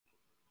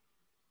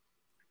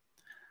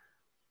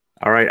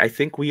All right, I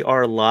think we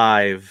are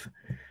live.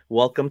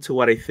 Welcome to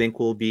what I think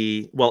will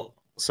be, well,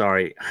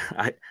 sorry,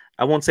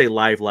 I won't say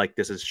live like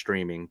this is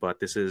streaming, but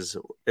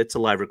it's a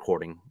live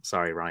recording.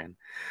 Sorry, Ryan.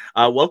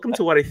 Welcome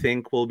to what I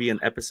think will be an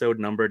episode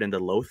numbered in the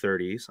low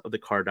 30s of the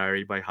Car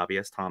Diary by Javi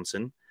S.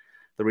 Thompson.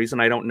 The reason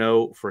I don't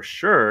know for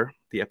sure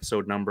the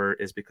episode number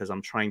is because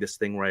I'm trying this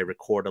thing where I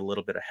record a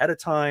little bit ahead of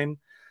time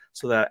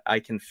so that I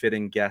can fit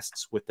in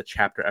guests with the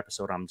chapter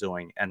episode I'm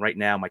doing. And right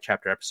now, my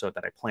chapter episode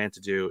that I plan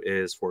to do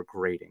is for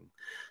grading.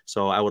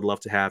 So I would love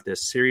to have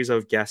this series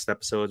of guest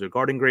episodes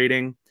regarding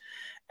grading.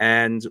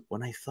 And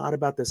when I thought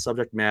about this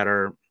subject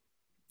matter,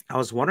 I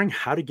was wondering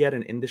how to get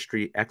an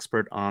industry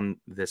expert on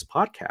this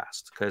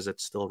podcast because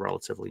it's still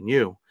relatively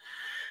new.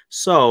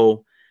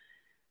 So,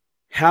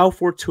 how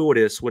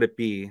fortuitous would it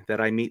be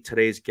that I meet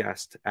today's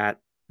guest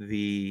at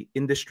the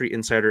Industry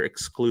Insider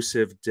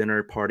exclusive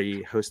dinner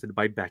party hosted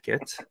by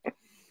Beckett?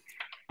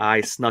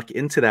 I snuck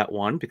into that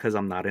one because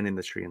I'm not an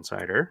industry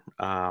insider.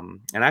 And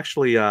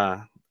actually,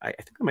 I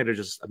think I might have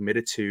just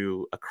admitted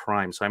to a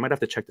crime. So I might have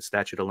to check the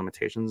statute of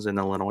limitations in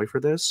Illinois for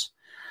this.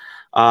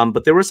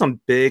 But there were some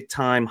big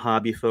time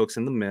hobby folks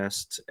in the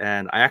mist.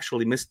 And I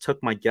actually mistook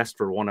my guest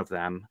for one of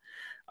them.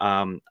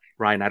 Ryan,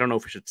 I don't know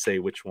if we should say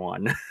which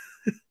one.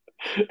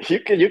 You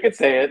could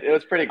say it. It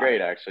was pretty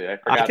great, actually. I I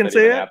forgot can that even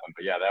say it. happened,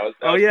 but yeah, that Oh was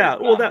pretty yeah.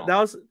 Well, that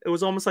phenomenal. was it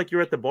was almost like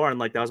you're at the bar and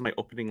like that was my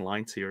opening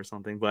line to you or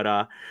something.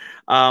 But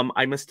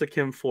I mistook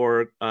him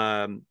for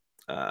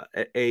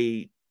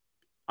a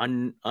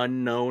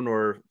unknown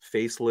or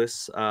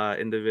faceless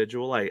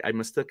individual. I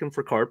mistook him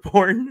for car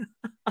porn.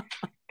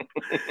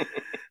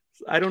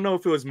 I don't know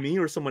if it was me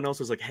or someone else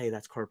was like, "Hey,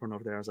 that's car porn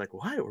over there." I was like,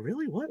 "What?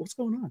 Really? What's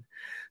going on?"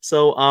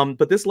 So,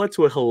 but this led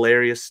to a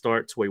hilarious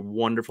start to a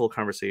wonderful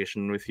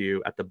conversation with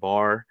you at the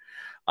bar.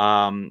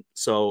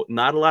 So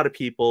not a lot of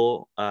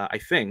people, I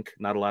think,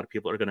 not a lot of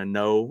people are going to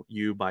know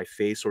you by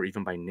face or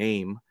even by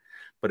name.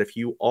 But if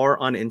you are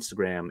on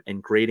Instagram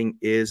and grading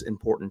is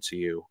important to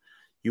you,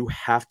 you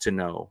have to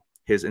know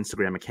his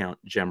Instagram account,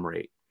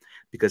 GemRate,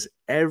 because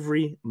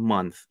every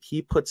month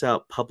he puts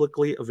out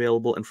publicly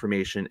available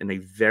information in a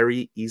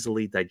very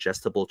easily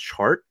digestible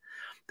chart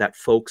that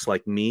folks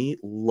like me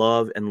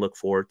love and look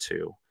forward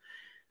to.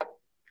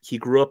 He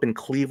grew up in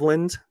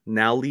Cleveland,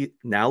 now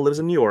lives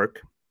in New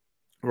York,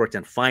 worked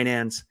in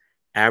finance,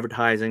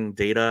 advertising,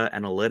 data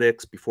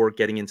analytics before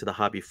getting into the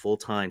hobby full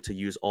time to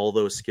use all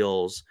those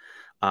skills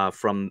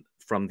from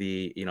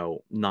the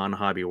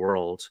non-hobby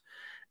world.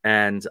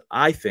 And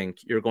I think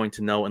you're going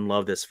to know and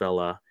love this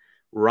fella,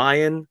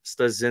 Ryan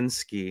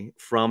Stasinski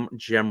from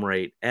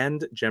GemRate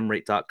and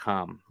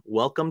GemRate.com.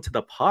 Welcome to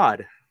the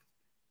pod.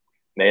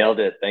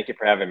 Nailed it. Thank you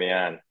for having me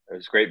on. It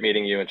was great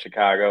meeting you in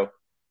Chicago.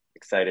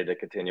 Excited to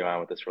continue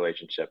on with this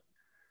relationship.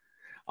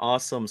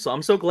 Awesome. So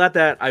I'm so glad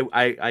that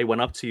I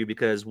went up to you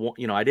because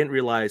I didn't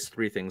realize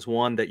three things.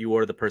 One, that you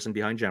were the person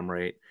behind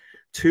GemRate.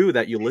 Two,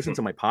 that you listen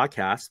to my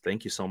podcast.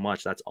 Thank you so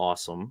much. That's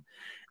awesome.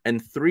 And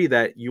three,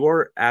 that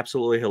you're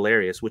absolutely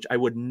hilarious, which I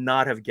would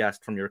not have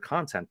guessed from your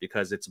content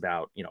because it's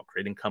about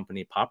creating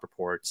company pop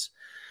reports.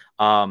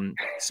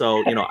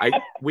 So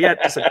we had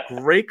just a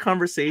great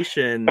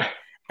conversation.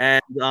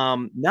 And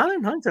now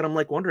in hindsight, I'm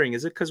like wondering,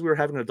 is it because we were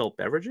having adult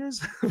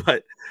beverages?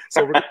 But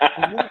so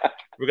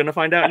we're gonna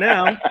find out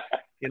now.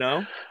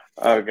 Oh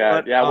God.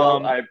 But Yeah,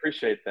 well, I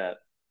appreciate that.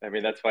 I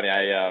mean, that's funny.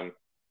 I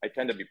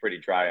tend to be pretty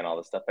dry on all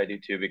the stuff I do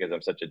too because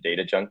I'm such a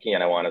data junkie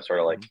and I want to sort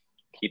of like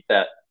keep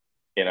that,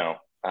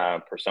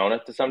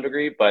 persona to some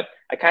degree. But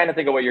I kind of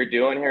think of what you're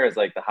doing here as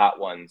like the hot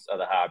ones of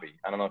the hobby.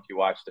 I don't know if you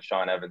watch the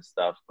Sean Evans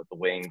stuff with the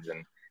wings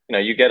and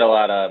you get a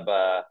lot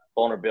of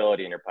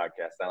vulnerability in your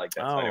podcast. I like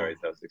that. So anyways,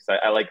 I was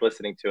excited. I like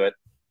listening to it.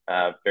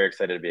 Very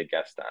excited to be a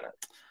guest on it.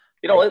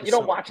 You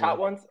don't watch Hot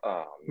Ones?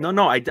 Oh,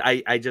 no,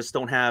 I just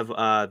don't have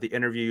the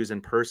interviews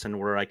in person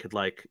where I could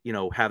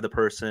have the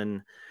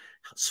person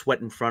sweat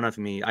in front of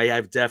me.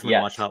 I've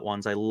definitely watched Hot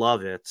Ones. I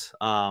love it.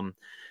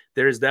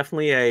 There's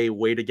definitely a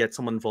way to get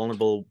someone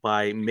vulnerable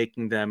by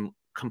making them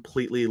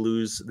completely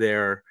lose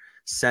their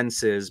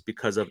senses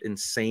because of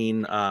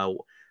insane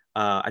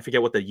I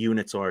forget what the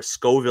units are,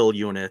 Scoville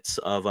units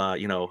of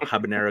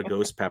habanero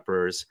ghost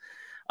peppers.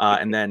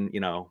 And then,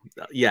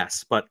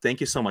 yes, but thank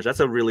you so much.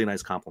 That's a really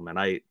nice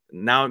compliment.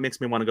 Now it makes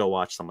me want to go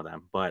watch some of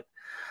them. But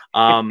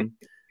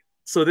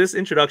so this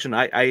introduction,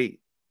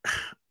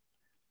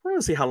 we're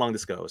going to see how long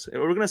this goes. We're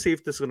going to see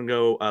if this is going to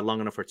go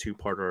long enough for a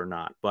two-parter or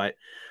not. But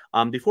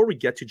before we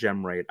get to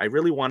GemRate, I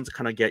really wanted to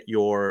kind of get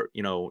your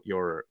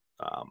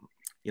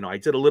I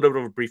did a little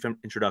bit of a brief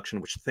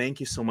introduction, which thank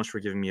you so much for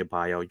giving me a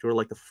bio. You're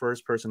like the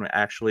first person to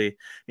actually,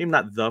 maybe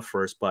not the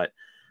first, but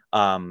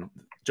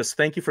just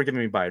thank you for giving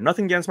me a bio.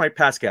 Nothing against my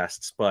past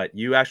guests, but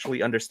you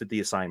actually understood the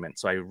assignment.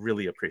 So I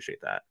really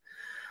appreciate that.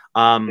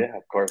 Yeah,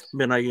 of course.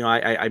 But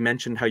I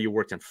mentioned how you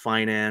worked in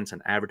finance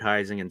and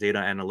advertising and data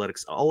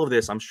analytics. All of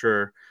this, I'm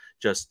sure,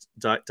 just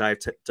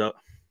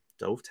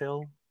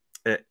dovetail.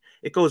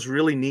 It goes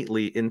really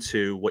neatly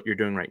into what you're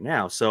doing right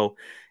now. So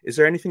is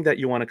there anything that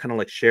you want to kind of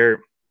like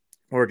share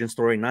origin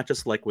story, not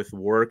just like with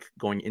work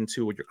going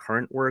into with your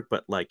current work,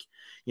 but like,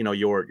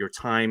 your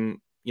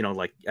time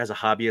like as a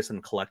hobbyist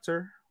and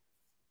collector?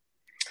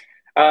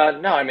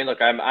 No, I mean,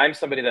 look, I'm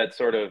somebody that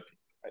sort of,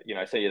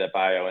 I sent you that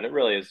bio, and it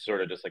really is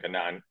sort of just like a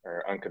non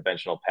or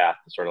unconventional path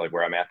to sort of like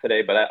where I'm at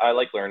today. But I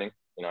like learning.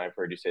 I've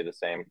heard you say the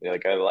same.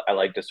 Like I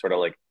like just sort of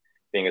like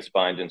being a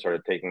sponge and sort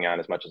of taking on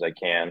as much as I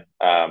can.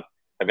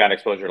 I've gotten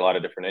exposure to a lot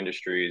of different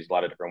industries, a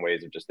lot of different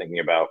ways of just thinking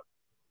about,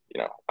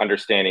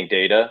 understanding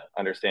data,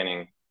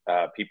 understanding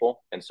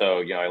people. And so,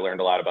 I learned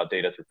a lot about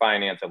data through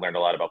finance. I learned a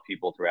lot about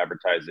people through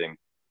advertising,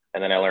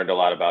 and then I learned a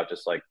lot about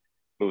just like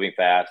moving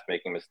fast,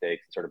 making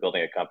mistakes, and sort of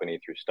building a company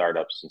through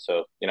startups. And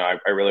so,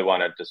 I really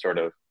wanted to sort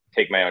of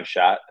take my own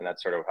shot. And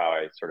that's sort of how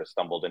I sort of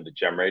stumbled into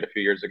GemRate a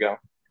few years ago.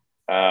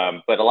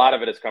 But a lot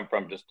of it has come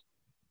from just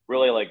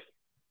really like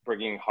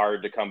bringing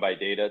hard to come by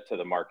data to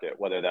the market,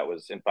 whether that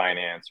was in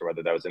finance or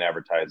whether that was in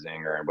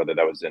advertising or whether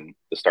that was in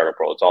the startup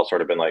world. It's all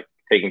sort of been like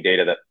taking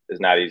data that is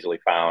not easily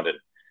found and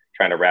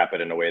trying to wrap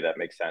it in a way that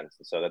makes sense.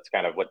 And so that's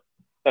kind of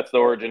that's the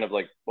origin of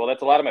like, well,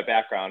 that's a lot of my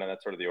background, and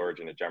that's sort of the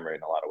origin of GemRate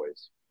in a lot of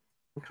ways.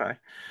 Okay.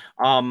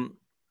 Um,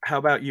 how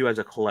about you as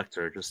a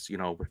collector, just,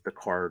 with the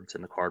cards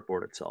and the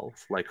cardboard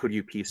itself? Like, who do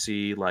you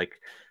PC? Like,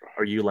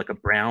 are you like a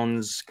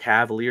Browns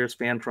Cavaliers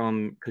fan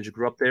from because you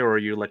grew up there, or are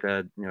you like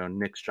a,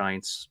 Knicks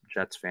Giants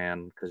Jets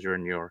fan because you're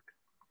in New York?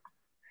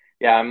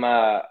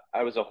 Yeah,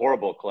 I was a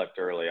horrible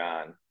collector early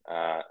on.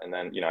 And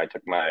then, I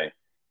took my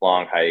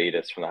long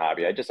hiatus from the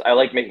hobby. I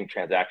like making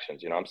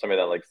transactions. I'm somebody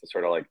that likes to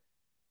sort of like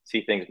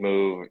see things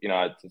move.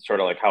 It's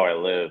sort of like how I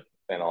live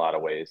in a lot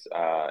of ways.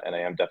 And I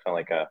am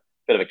definitely like a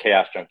bit of a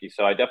chaos junkie.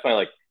 So I definitely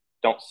like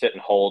don't sit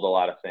and hold a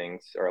lot of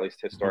things, or at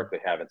least Mhm. historically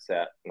haven't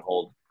sat and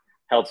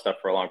held stuff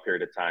for a long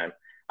period of time.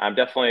 I'm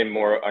definitely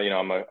more,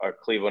 I'm a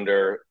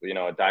Clevelander, a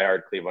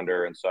diehard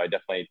Clevelander. And so I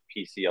definitely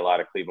PC a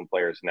lot of Cleveland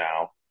players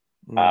now.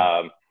 Mm,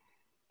 Um,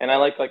 and I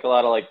like a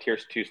lot of like tier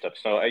two stuff.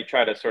 So I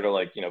try to sort of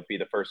like, be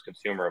the first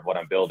consumer of what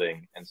I'm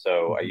building. And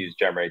so I mhm. use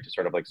GemRate to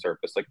sort of like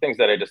surface like things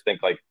that I just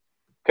think like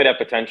could have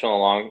potential in the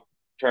long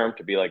term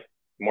to be like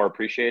more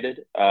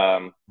appreciated.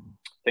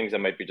 Things that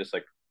might be just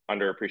like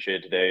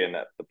underappreciated today, and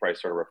that the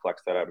price sort of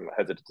reflects that. I'm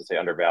hesitant to say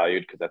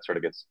undervalued because that sort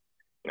of gets,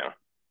 you know,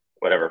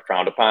 whatever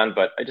frowned upon.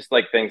 But I just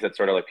like things that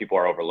sort of like people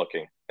are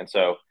overlooking. And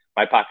so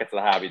my pockets of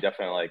the hobby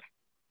definitely like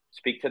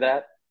speak to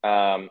that.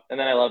 And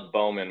then I love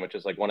Bowman, which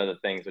is like one of the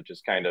things which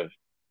is kind of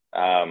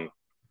um,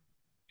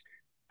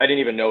 I didn't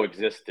even know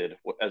existed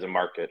as a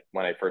market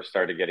when I first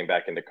started getting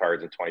back into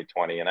cards in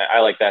 2020. And I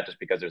like that just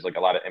because there's like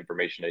a lot of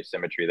information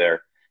asymmetry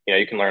there.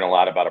 You can learn a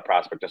lot about a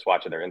prospect just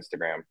watching their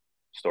Instagram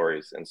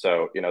stories. And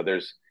so,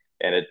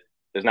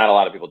 there's not a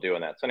lot of people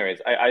doing that. So anyways,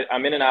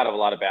 I'm in and out of a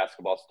lot of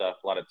basketball stuff,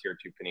 a lot of tier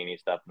two Panini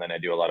stuff. And then I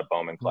do a lot of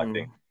Bowman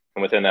collecting. Mm.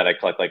 And within that, I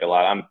collect like a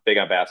lot. I'm big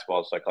on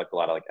basketball. So I collect a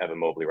lot of like Evan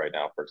Mobley right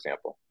now, for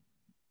example.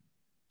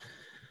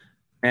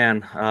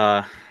 And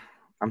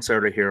I'm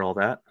sorry to hear all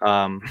that.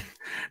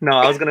 No,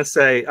 I was gonna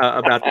say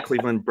about the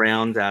Cleveland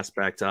Browns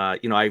aspect.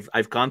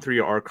 I've gone through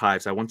your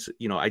archives. I want to,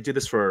 I do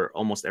this for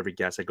almost every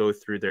guest. I go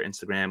through their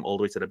Instagram all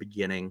the way to the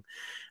beginning,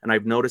 and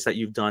I've noticed that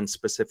you've done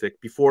specific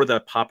before the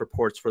pop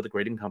reports for the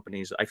grading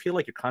companies. I feel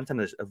like your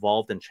content has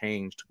evolved and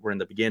changed. Where in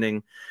the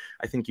beginning,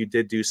 I think you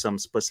did do some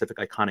specific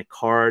iconic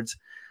cards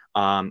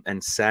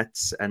and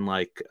sets, and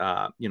like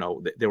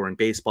they were in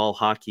baseball,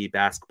 hockey,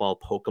 basketball,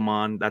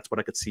 Pokemon. That's what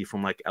I could see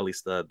from like at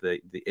least the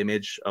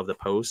image of the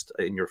post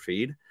in your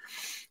feed.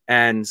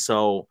 And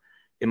so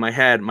in my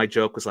head, my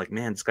joke was like,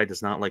 man, this guy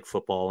does not like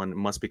football, and it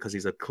must be because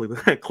he's a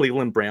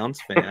Cleveland Browns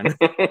fan.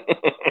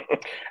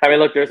 I mean,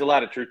 look, there's a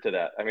lot of truth to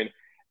that. I mean,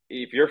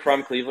 if you're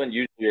from Cleveland,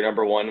 you're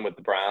number one with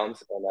the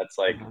Browns, and that's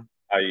like Uh-huh.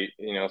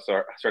 how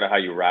sort of how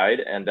you ride.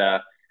 And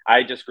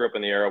I just grew up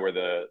in the era where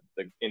the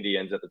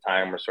Indians at the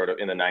time were sort of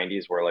in the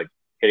 '90s were like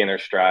hitting their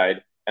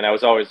stride, and I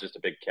was always just a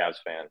big Cavs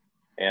fan.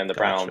 And the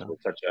Browns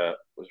Gotcha.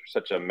 was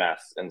such a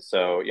mess, and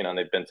so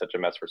they've been such a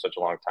mess for such a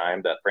long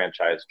time that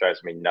franchise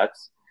drives me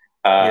nuts.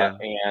 Yeah.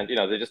 And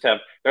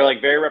they're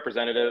like very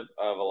representative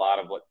of a lot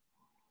of what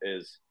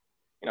is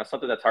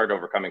something that's hard to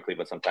overcome in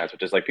Cleveland sometimes,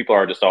 which is like people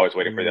are just always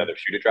waiting for the Mm, other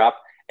shoe to drop,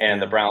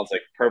 and the yeah. Browns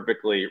like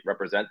perfectly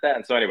represent that.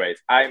 And so, anyways,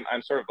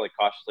 I'm sort of like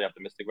cautiously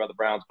optimistic about the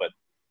Browns, but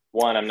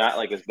one, I'm not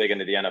like as big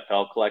into the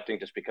NFL collecting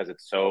just because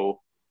it's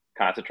so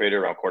concentrated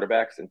around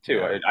quarterbacks, and two,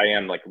 Yeah. I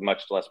am like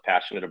much less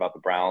passionate about the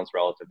Browns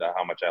relative to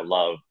how much I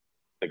love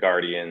the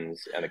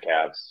Guardians and the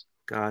Cavs.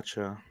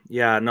 Gotcha.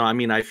 Yeah, no, I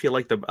mean, I feel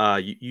like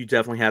you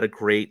definitely had a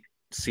great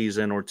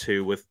season or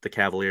two with the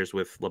Cavaliers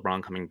with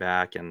LeBron coming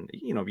back, and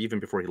even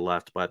before he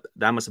left. But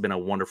that must have been a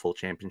wonderful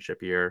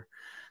championship year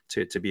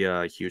to be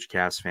a huge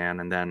Cavs fan.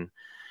 And then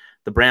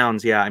the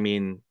Browns, yeah, I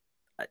mean,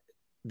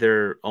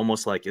 they're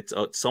almost like it's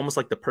almost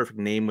like the perfect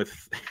name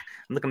with.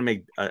 I'm not gonna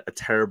make a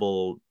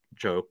terrible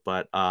joke,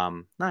 but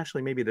no,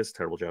 actually, maybe this is a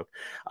terrible joke.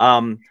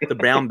 The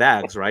brown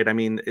bags, right? I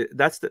mean,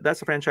 that's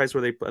the franchise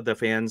where they put the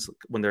fans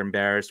when they're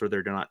embarrassed or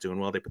they're not doing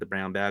well, they put the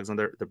brown bags on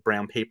the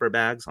brown paper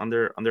bags on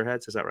their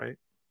heads. Is that right?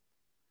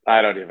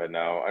 I don't even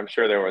know. I'm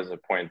sure there was a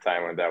point in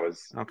time when that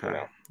was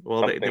Okay.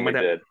 Well, they something we might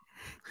have did.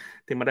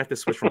 They might have to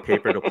switch from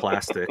paper to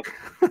plastic.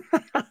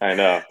 I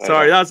know. I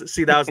Sorry, know.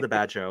 that was the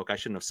bad joke. I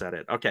shouldn't have said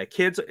it. Okay,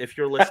 kids, if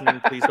you're listening,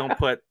 please don't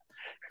put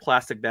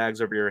plastic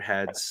bags over your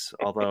heads.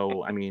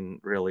 Although, I mean,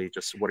 really,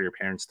 just what are your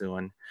parents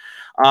doing?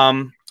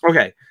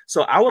 Okay,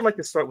 so I would like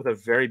to start with a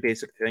very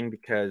basic thing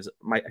because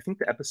I think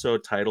the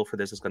episode title for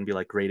this is going to be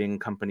like grading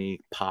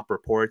company pop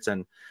reports,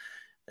 and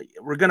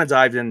we're going to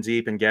dive in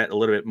deep and get a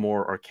little bit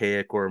more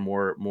archaic or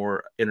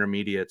more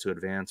intermediate to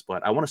advanced.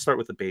 But I want to start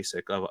with the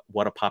basic of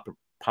what a pop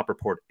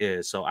report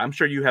is. So I'm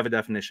sure you have a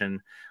definition.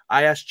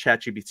 I asked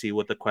ChatGPT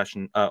what the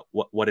question,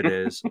 what it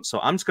is. So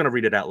I'm just going to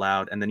read it out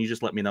loud, and then you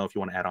just let me know if you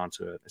want to add on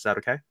to it. Is that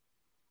okay?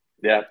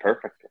 Yeah,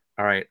 perfect.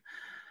 All right.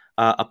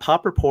 A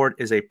pop report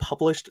is a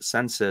published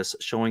census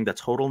showing the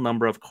total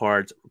number of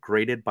cards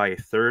graded by a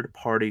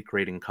third-party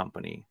grading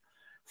company.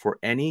 For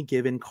any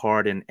given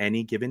card in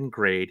any given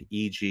grade,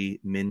 e.g.,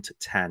 Mint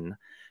 10,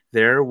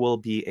 there will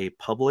be a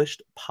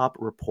published pop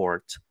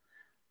report.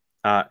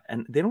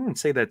 And they don't even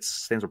say that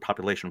stands for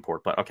population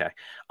report, but okay.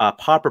 A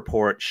pop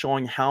report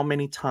showing how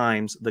many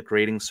times the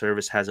grading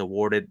service has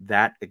awarded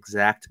that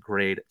exact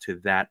grade to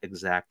that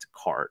exact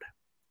card.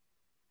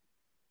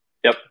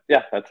 Yep.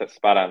 Yeah, that's it.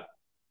 Spot on.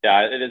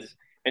 Yeah, it is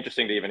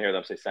interesting to even hear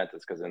them say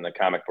census because in the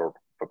comic book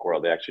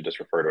world, they actually just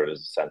refer to it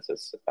as a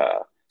census.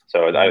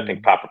 So I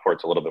think pop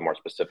report's a little bit more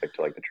specific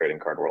to like the trading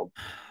card world.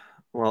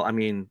 Well, I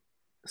mean,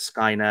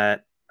 Skynet,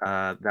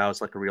 that was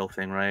like a real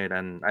thing, right?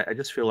 And I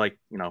just feel like,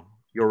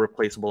 you're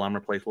replaceable, I'm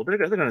replaceable.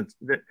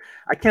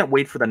 I can't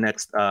wait for the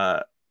next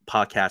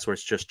podcast where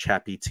it's just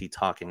ChatGPT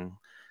talking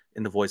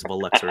in the voice of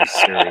Alexa or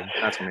Siri.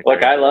 That's gonna be Look,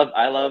 great. I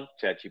love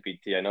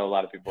ChatGPT. I know a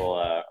lot of people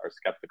are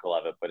skeptical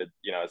of it, but as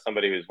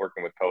somebody who's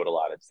working with code a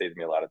lot, it saves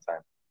me a lot of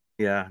time.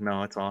 Yeah,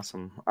 no, it's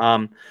awesome.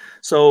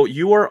 So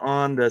you were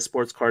on the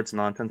Sports Cards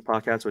Nonsense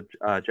podcast with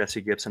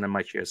Jesse Gibson and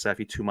Mike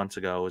Giuseppe 2 months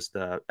ago. It was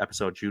the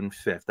episode June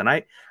 5th. And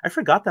I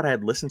forgot that I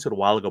had listened to it a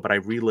while ago, but I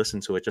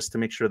re-listened to it just to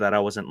make sure that I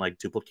wasn't like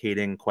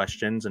duplicating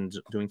questions and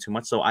doing too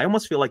much. So I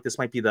almost feel like this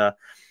might be the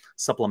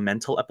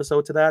supplemental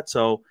episode to that.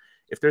 So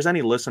if there's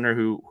any listener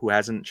who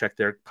hasn't checked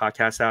their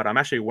podcast out, I'm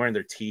actually wearing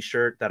their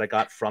t-shirt that I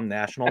got from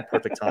National.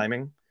 Perfect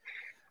timing.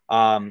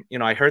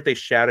 I heard they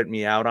shouted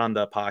me out on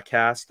the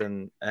podcast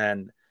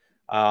and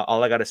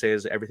all I got to say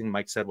is everything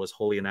Mike said was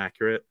wholly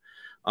inaccurate.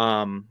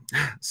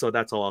 So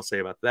that's all I'll say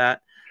about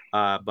that.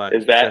 But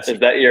is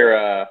that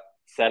your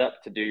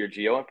setup to do your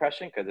geo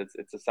impression? Because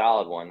it's a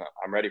solid one.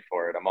 I'm ready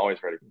for it. I'm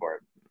always ready for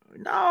it.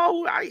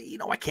 No,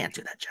 I can't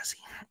do that, Jesse.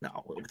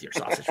 No, with your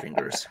sausage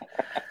fingers.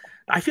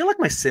 I feel like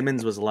my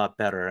Simmons was a lot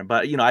better,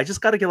 but I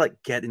just got to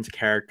get into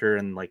character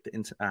and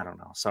I don't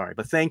know. Sorry,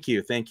 but thank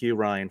you,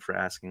 Ryan, for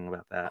asking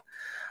about that.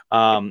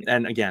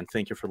 And again,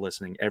 thank you for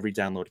listening. Every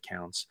download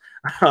counts.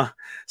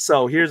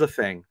 So here's the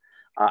thing.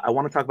 I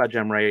want to talk about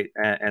GemRate.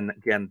 And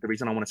again, the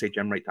reason I want to say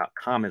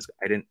GemRate.com is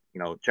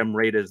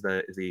GemRate is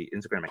the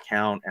Instagram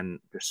account and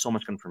there's so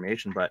much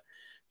information, but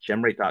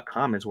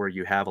GemRate.com is where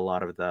you have a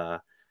lot of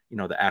the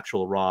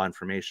actual raw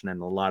information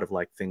and a lot of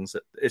things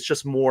that it's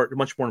just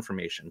much more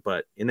information.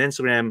 But in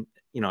Instagram,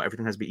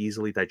 everything has to be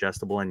easily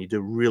digestible and you do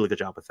a really good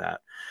job with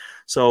that.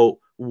 So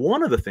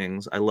one of the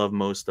things I love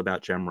most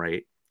about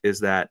GemRate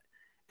is that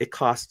it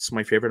costs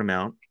my favorite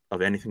amount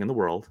of anything in the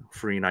world,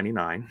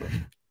 $3.99.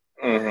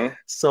 Mm-hmm.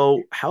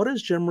 So how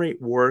does GemRate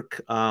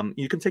work?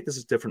 You can take this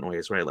as different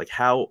ways, right? Like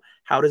how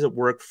does it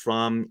work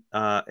from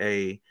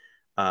a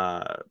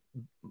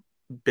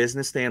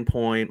business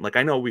standpoint? Like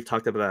I know we've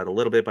talked about that a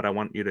little bit, but I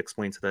want you to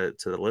explain to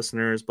the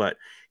listeners. But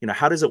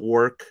how does it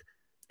work?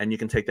 And you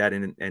can take that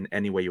in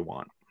any way you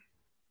want.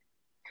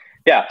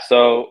 Yeah.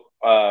 So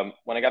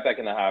when I got back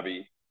in the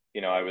hobby,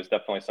 I was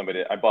definitely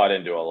somebody I bought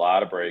into a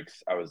lot of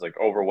breaks. I was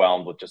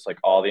overwhelmed with just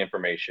all the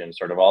information,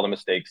 sort of all the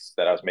mistakes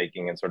that I was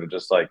making, and sort of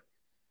just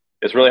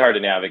it's really hard to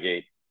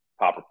navigate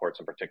pop reports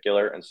in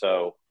particular. And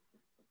so,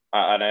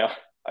 and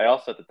I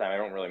also at the time I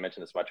don't really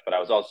mention this much, but I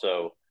was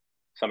also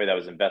somebody that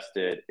was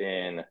invested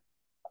in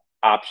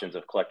options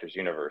of Collectors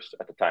Universe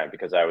at the time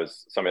because I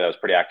was somebody that was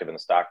pretty active in the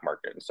stock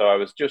market, and so I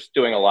was just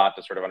doing a lot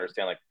to sort of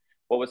understand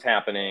what was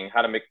happening,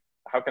 how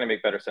can I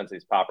make better sense of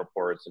these pop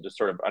reports, and just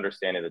sort of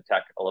understanding the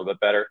tech a little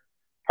bit better.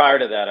 Prior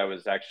to that, I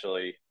was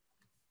actually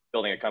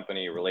building a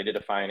company related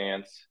to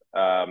finance,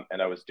 and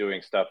I was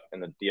doing stuff in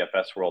the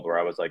DFS world where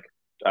I was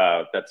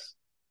that's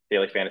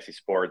daily fantasy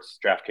sports,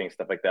 DraftKings,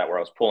 stuff like that, where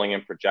I was pulling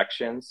in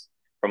projections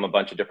from a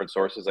bunch of different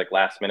sources, like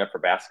Last Minute for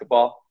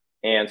basketball.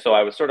 And so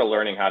I was sort of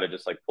learning how to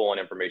just pull in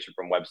information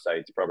from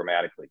websites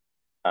programmatically.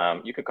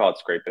 You could call it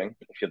scraping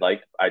if you'd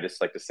like. I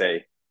just like to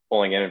say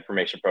pulling in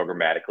information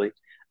programmatically.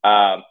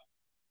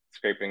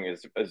 Scraping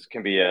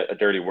can be a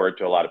dirty word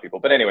to a lot of people.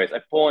 But anyways, I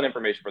pull in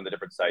information from the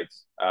different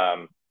sites.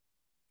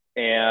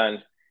 And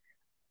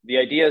the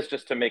idea is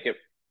just to make it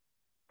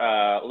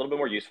a little bit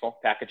more useful,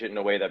 package it in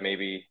a way that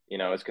maybe,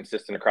 is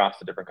consistent across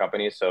the different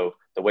companies. So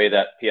the way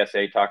that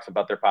PSA talks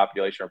about their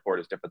population report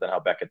is different than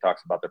how Beckett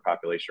talks about their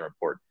population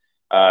report,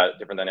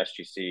 different than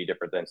SGC,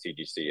 different than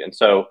CGC. And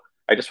so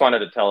I just wanted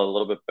to tell a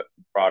little bit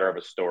broader of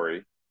a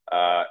story.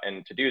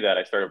 And to do that,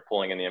 I started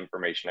pulling in the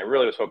information. I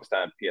really was focused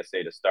on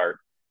PSA to start.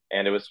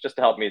 And it was just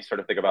to help me sort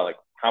of think about like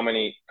how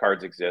many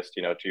cards exist,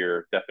 you know, to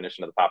your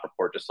definition of the pop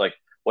report, just like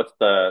what's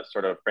the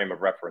sort of frame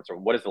of reference, or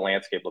what does the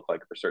landscape look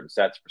like for certain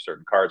sets, for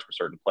certain cards, for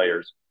certain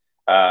players.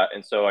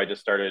 And so I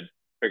just started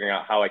figuring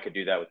out how I could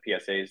do that with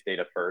PSA's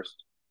data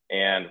first,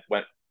 and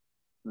went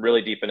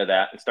really deep into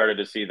that and started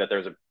to see that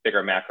there's a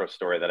bigger macro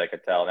story that I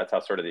could tell. And that's how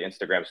sort of the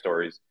Instagram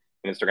stories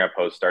and Instagram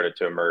posts started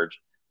to emerge.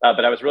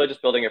 But I was really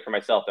just building it for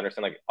myself to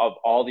understand, like, of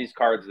all these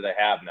cards that I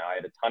have now, I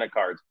had a ton of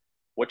cards.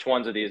 Which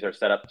ones of these are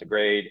set up to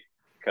grade?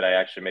 Could I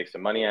actually make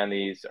some money on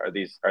these?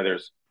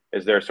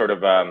 Is there sort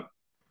of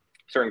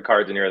certain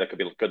cards in here that could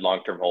be good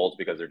long-term holds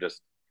because they're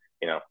just,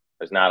 you know,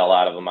 there's not a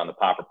lot of them on the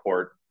pop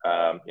report,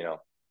 you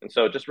know, and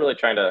so just really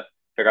trying to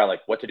figure out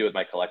like what to do with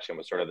my collection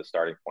was sort of the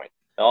starting point.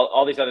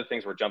 All these other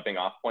things were jumping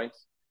off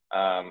points,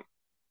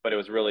 but it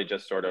was really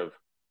just sort of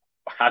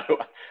how do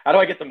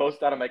I get the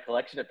most out of my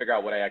collection and figure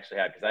out what I actually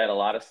had, because I had a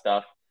lot of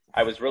stuff.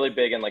 I was really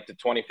big in like the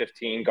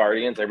 2015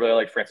 Guardians. I really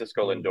liked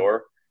Francisco Lindor,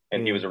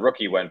 and he was a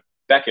rookie when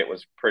Beckett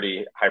was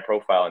pretty high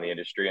profile in the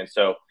industry. And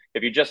so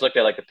if you just looked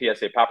at like the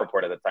PSA pop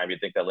report at the time, you'd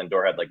think that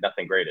Lindor had like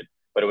nothing graded,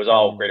 but it was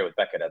all graded with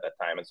Beckett at that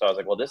time. And so I was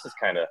like, well, this is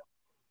kind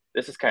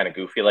of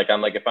goofy. Like,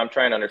 I'm like, if I'm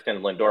trying to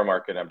understand the Lindor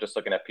market, I'm just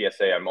looking at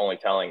PSA, I'm only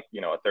telling,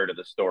 you know, a third of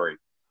the story.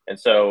 And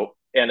so,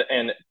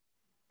 and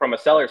from a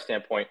seller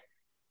standpoint,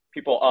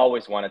 people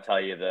always want to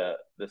tell you the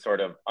sort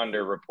of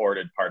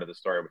underreported part of the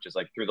story, which is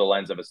like through the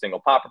lens of a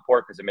single pop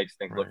report, because it makes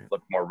things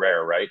look more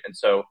rare, right? And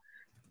so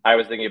I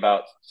was thinking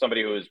about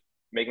somebody who was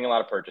making a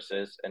lot of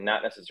purchases and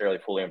not necessarily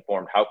fully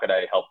informed. How could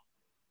I help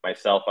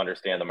myself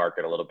understand the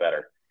market a little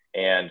better?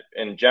 And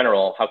in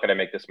general, how could I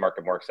make this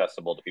market more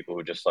accessible to people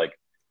who just like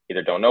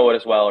either don't know it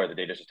as well, or the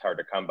data is just hard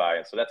to come by?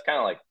 And so that's kind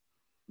of like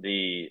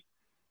the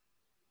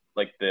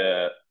like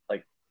the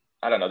like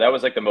I don't know, that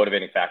was like the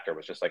motivating factor,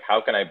 was just like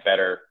how can I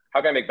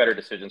make better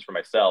decisions for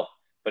myself,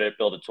 but it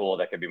build a tool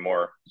that could be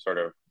more sort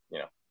of, you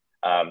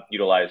know,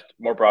 utilized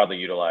more broadly,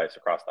 utilized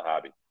across the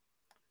hobby.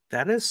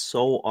 That is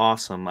so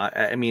awesome.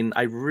 I mean,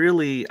 I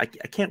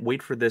can't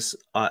wait for this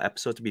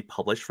episode to be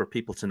published for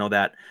people to know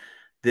that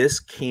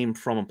this came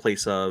from a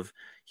place of,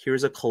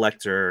 here's a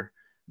collector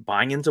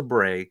buying into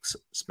breaks,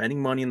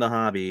 spending money in the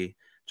hobby,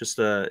 just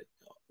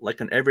like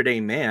an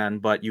everyday man,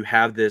 but you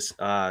have this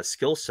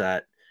skill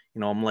set. You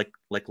know, I'm like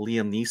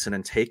Liam Neeson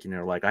and Taken.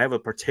 You're like, I have a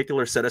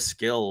particular set of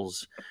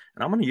skills,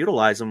 and I'm going to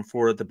utilize them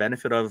for the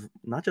benefit of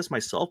not just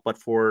myself, but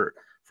for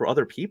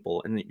other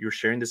people. And you're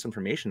sharing this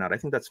information out. I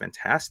think that's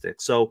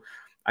fantastic. So,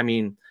 I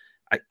mean,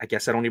 I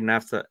guess I don't even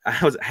have to.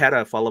 Had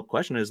a follow up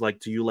question. Is like,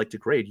 do you like to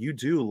grade? You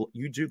do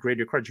grade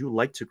your cards. You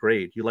like to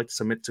grade. You like to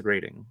submit to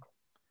grading.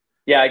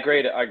 Yeah, I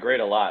grade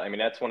a lot. I mean,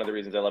 that's one of the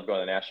reasons I love going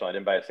to the national. I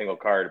didn't buy a single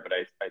card, but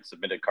I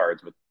submitted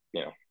cards with,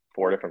 you know,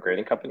 4 different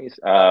grading companies.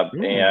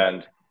 Mm.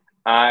 And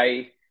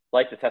I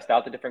like to test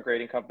out the different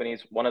grading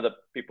companies. One of the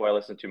people I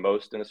listen to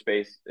most in the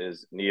space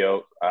is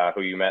Neo,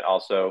 who you met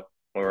also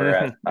when we were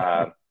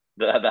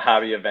at the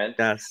hobby event.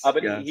 Yes,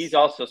 But he's yes.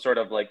 also sort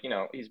of like, you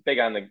know, he's big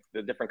on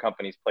the different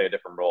companies play a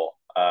different role,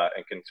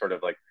 and can sort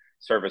of like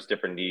service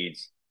different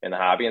needs in the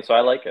hobby. And so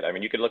I like it. I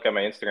mean, you could look at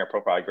my Instagram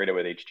profile. I graded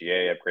with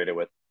HGA. I've graded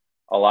with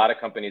a lot of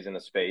companies in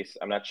the space.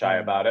 I'm not shy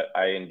about Mm. it.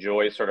 I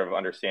enjoy sort of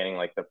understanding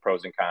like the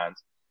pros and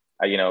cons.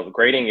 You know,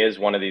 grading is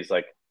one of these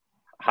like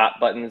hot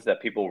buttons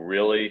that people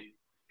really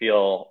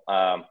feel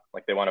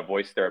like they want to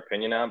voice their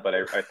opinion on. But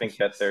I think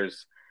that Yes.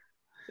 there's,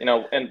 you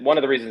know, and one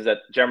of the reasons that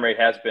GemRate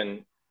has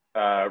been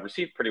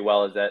received pretty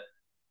well is that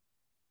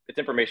it's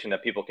information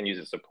that people can use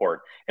as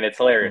support. And it's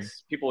Mm.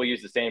 hilarious. People will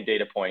use the same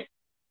data point,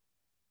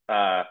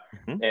 uh,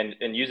 Mhm.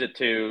 and use it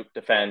to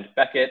defend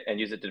Beckett, and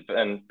use it to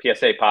defend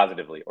PSA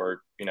positively,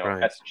 or, you know,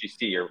 Right.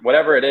 SGC or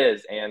whatever it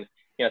is. And,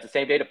 you know, it's the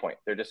same data point.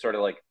 They're just sort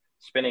of like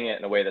spinning it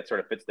in a way that sort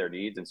of fits their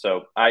needs. And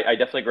so I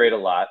definitely grade a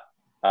lot.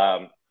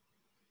 Um,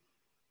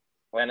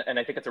 and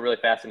I think it's a really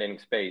fascinating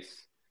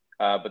space.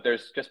 But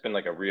there's just been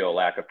like a real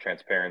lack of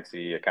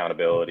transparency,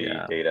 accountability,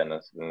 Yeah. data in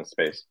this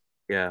space.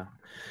 Yeah.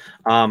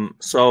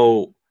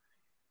 So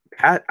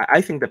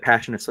I think the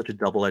passion is such a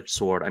double-edged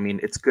sword. I mean,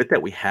 it's good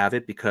that we have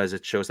it because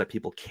it shows that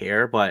people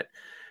care, but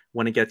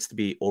when it gets to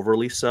be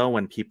overly so,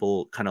 when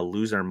people kind of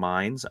lose their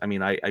minds, I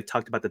mean, I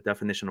talked about the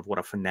definition of what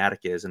a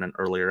fanatic is in an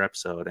earlier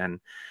episode, and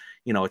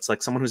you know, it's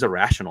like someone who's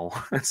irrational.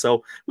 And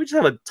so we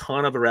just have a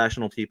ton of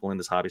irrational people in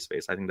this hobby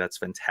space. I think that's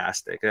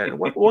fantastic.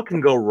 What can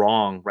go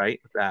wrong,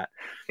 right, with that?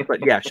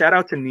 But yeah, shout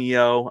out to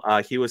Neo.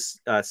 He was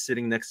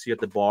sitting next to you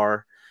at the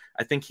bar.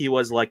 I think he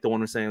was like the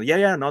one who's saying,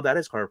 yeah, no, that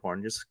is card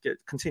porn. Just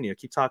continue,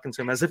 keep talking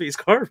to him as if he's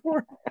card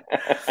porn.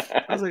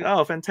 I was like,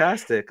 oh,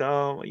 fantastic.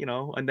 Oh, you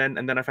know, and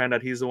then I found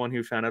out he's the one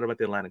who found out about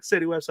the Atlantic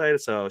City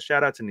website. So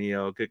shout out to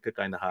Neo, good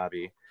guy in the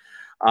hobby.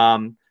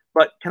 Um,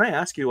 but can I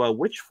ask you,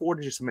 which four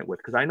did you submit with?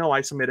 Because I know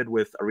I submitted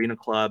with Arena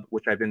Club,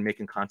 which I've been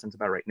making content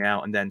about right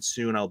now, and then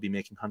soon I'll be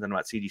making content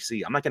about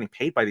CGC. I'm not getting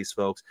paid by these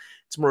folks.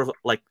 It's more of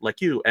like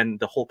you, and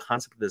the whole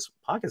concept of this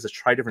podcast is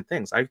try different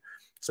things. I've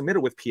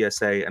submitted with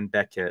PSA and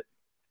Beckett,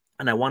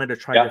 and I wanted to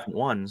try Yeah. different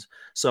ones.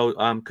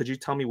 So, could you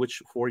tell me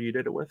which four you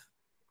did it with?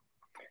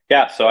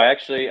 Yeah, so I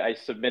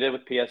submitted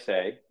with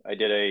PSA. I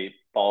did a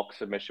bulk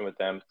submission with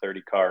them,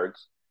 30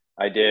 cards.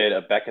 I did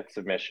a Beckett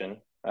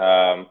submission,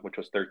 which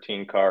was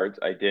 13 cards.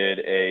 I did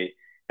a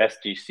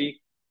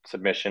SGC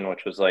submission,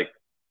 which was like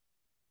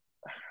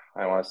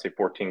I want to say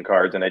 14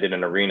 cards, and I did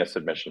an arena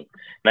submission.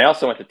 And I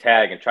also went to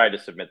Tag and tried to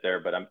submit there,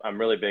 but I'm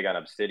really big on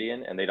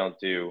Obsidian, and they don't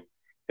do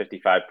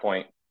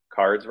 55-point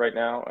cards right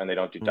now, and they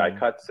don't do die Mm.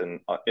 cuts,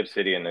 and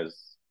Obsidian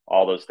is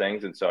all those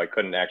things, and so I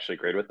couldn't actually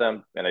grade with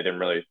them, and I didn't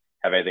really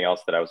have anything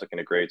else that I was looking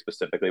to grade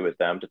specifically with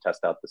them to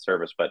test out the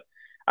service. But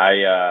I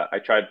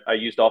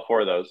used all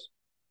four of those.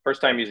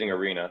 First time using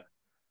Arena,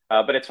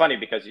 but it's funny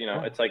because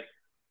Oh. it's like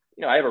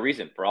I have a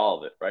reason for all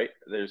of it, right?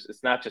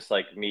 It's not just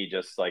like me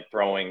just like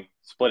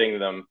splitting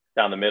them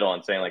down the middle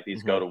and saying like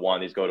these go Hmm. to one,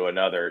 these go to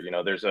another.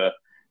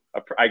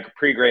 I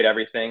pre-grade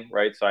everything,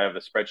 right? So I have a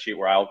spreadsheet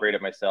where I'll grade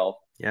it myself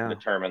and Yeah.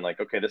 determine like,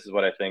 okay, this is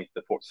what I think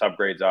the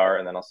subgrades are,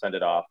 and then I'll send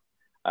it off.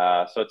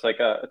 So it's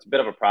a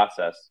bit of a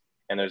process,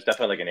 and there's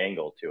definitely like an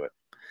angle to it.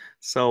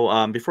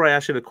 So before I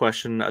ask you the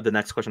question, the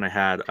next question I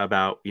had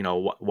about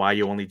why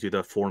you only do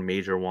the four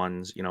major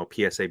ones,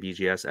 PSA,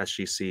 BGS,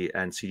 SGC,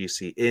 and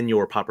CGC in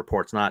your pop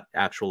reports, not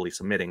actually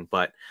submitting,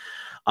 but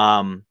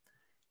um,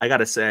 I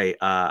gotta say,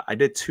 I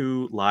did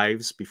two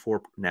lives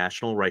before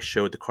national where I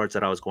showed the cards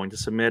that I was going to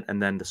submit,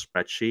 and then the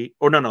spreadsheet.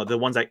 Or no, the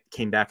ones that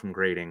came back from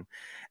grading.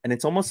 And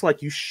it's almost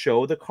like you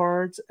show the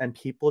cards, and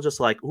people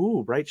just like,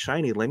 "Ooh, bright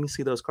shiny. Let me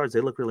see those cards.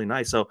 They look really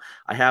nice." So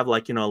I have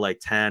like like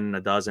 10,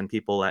 a dozen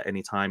people at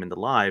any time in the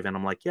live, and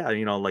I'm like, "Yeah,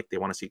 like they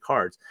want to see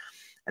cards."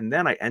 And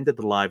then I ended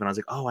the live, and I was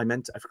like, "Oh,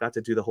 I forgot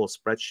to do the whole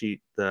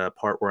spreadsheet, the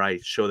part where I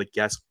show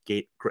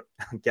the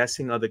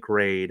guessing of the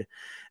grade,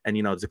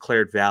 and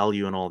declared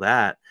value and all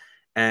that."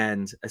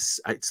 And it's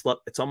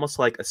almost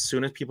like as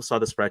soon as people saw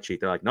the spreadsheet,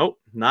 they're like, "Nope,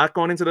 not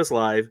going into this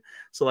live."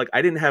 So like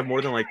I didn't have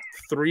more than like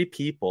three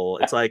people.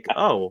 It's like,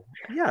 oh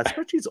yeah,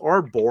 spreadsheets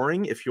are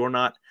boring if you're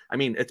not. I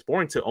mean, it's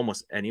boring to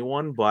almost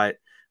anyone, but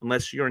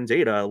unless you're in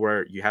data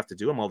where you have to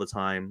do them all the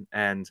time.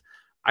 And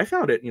I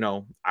found it,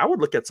 I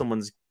would look at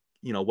someone's,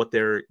 what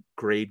their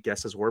grade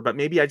guesses were, but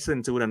maybe I just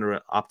didn't do it under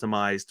an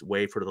optimized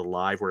way for the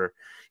live where,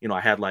 I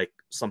had like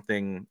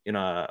something in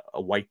a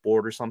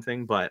whiteboard or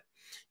something. But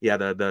yeah,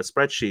 the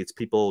spreadsheets,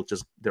 people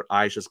just their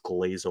eyes just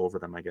glaze over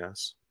them, I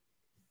guess.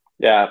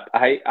 Yeah,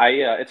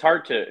 it's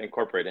hard to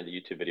incorporate into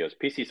YouTube videos.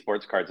 PC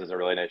Sports Cards does a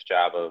really nice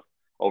job of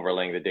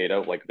overlaying the data.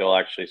 Like they'll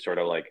actually sort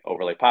of like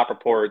overlay pop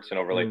reports and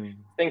overlay Mm.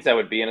 things that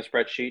would be in a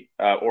spreadsheet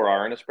or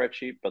are in a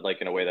spreadsheet, but like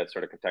in a way that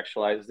sort of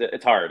contextualizes it.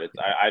 It's hard.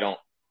 I don't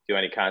do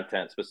any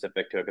content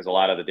specific to it because a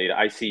lot of the data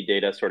I see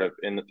data sort of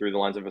through the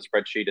lens of a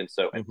spreadsheet and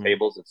Hmm.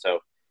 tables, and so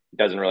it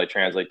doesn't really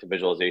translate to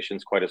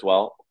visualizations quite as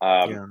well.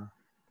 Yeah.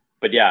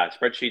 But yeah,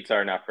 spreadsheets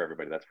are not for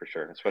everybody, that's for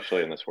sure,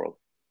 especially in this world.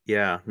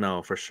 Yeah,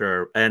 no, for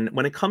sure. And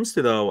when it comes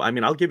to though, I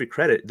mean, I'll give you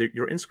credit.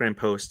 Your Instagram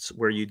posts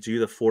where you do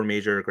the four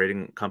major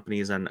grading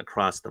companies and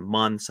across the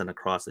months and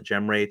across the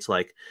gem rates,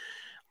 like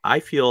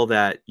I feel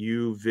that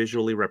you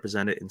visually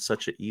represent it in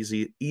such an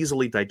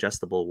easily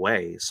digestible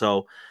way.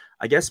 So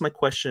I guess my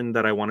question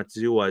that I wanted to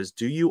do was,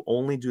 do you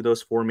only do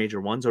those four major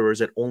ones, or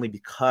is it only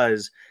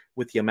because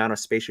with the amount of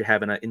space you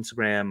have in an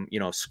Instagram,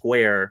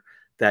 square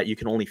that you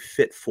can only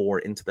fit four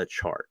into the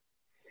chart?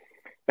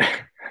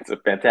 It's a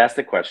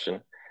fantastic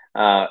question.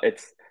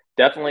 It's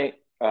definitely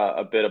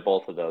a bit of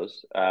both of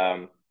those.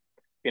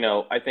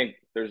 I think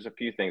there's a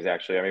few things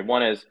actually. I mean,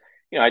 one is,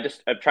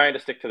 I'm trying to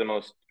stick to the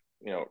most,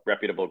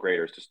 reputable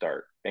graders to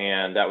start.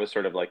 And that was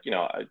sort of like,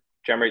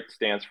 GemRate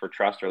stands for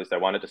trust, or at least I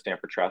wanted to stand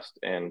for trust.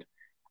 And,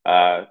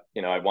 I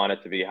want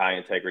it to be high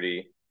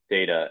integrity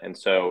data. And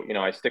so,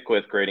 I stick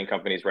with grading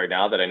companies right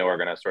now that I know are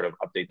going to sort of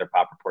update their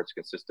pop reports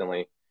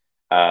consistently,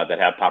 that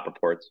have pop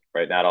reports,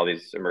 right? Not all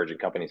these emerging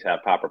companies have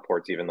pop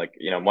reports, even like,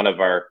 one of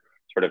our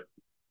sort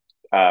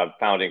of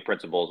founding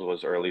principles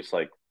was, or at least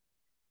like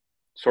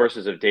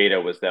sources of data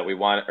was that we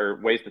want,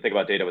 or ways to think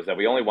about data was that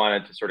we only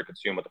wanted to sort of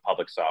consume what the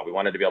public saw. We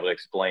wanted to be able to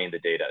explain the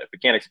data. If we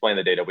can't explain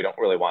the data, we don't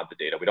really want the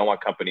data. We don't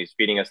want companies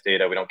feeding us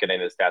data. We don't get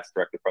any of the stats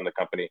directly from the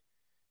company.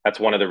 That's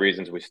one of the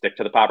reasons we stick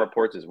to the pop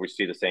reports is we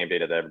see the same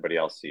data that everybody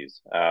else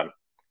sees.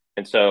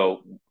 And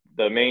so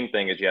the main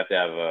thing is you have to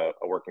have a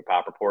working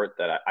pop report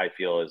that I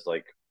feel is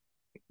like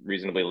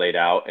reasonably laid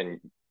out and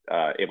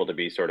able to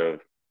be sort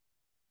of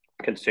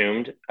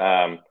consumed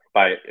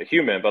by a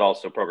human, but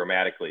also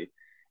programmatically.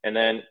 And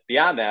then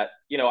beyond that,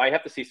 I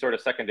have to see sort of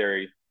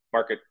secondary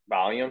market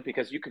volume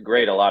because you could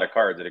grade a lot of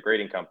cards at a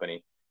grading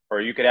company,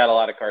 or you could add a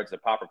lot of cards to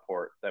Pop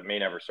Report that may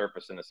never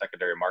surface in the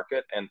secondary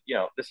market. And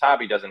this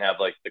hobby doesn't have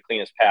like the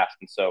cleanest past,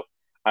 and so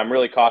I'm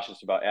really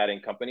cautious about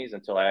adding companies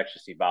until I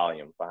actually see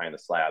volume behind the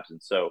slabs.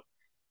 And so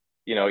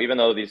even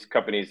though these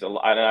companies,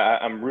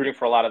 I'm rooting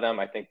for a lot of them.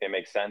 I think they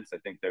make sense. I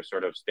think their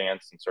sort of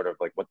stance and sort of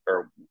like what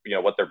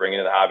they're bringing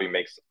to the hobby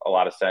makes a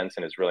lot of sense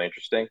and is really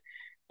interesting.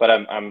 But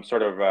I'm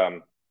sort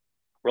of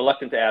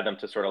reluctant to add them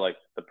to sort of like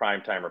the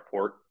prime time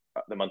report,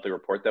 the monthly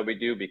report that we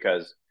do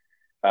because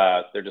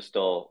they're just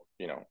still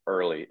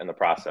early in the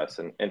process.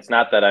 And it's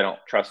not that I don't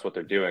trust what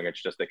they're doing.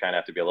 It's just they kind of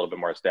have to be a little bit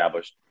more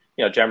established.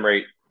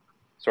 GemRate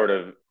sort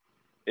of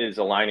is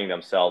aligning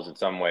themselves in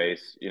some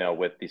ways,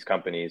 with these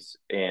companies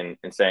and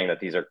saying that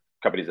these are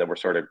companies that we're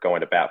sort of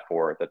going to bat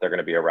for, that they're going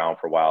to be around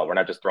for a while. We're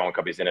not just throwing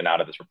companies in and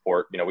out of this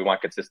report. We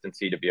want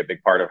consistency to be a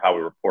big part of how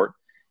we report.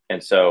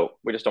 And so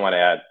we just don't want to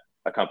add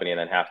a company and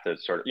then have to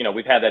sort of,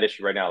 we've had that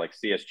issue right now, like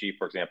CSG,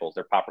 for example,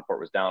 their pop report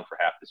was down for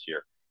half this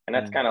year. And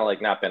that's kind of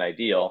like not been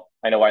ideal.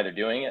 I know why they're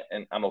doing it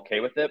and I'm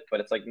okay with it, but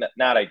it's like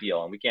not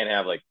ideal. And we can't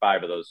have like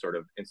 5 of those sort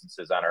of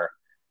instances on our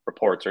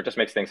reports, or it just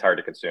makes things hard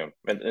to consume.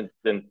 And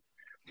then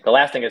the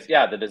last thing is,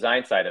 the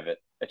design side of it.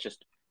 It's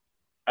just,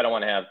 I don't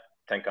want to have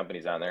 10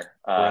 companies on there,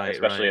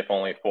 especially if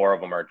only 4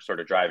 of them are sort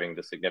of driving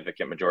the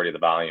significant majority of the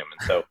volume.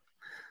 And so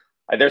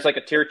there's like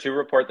a tier 2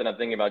 report that I'm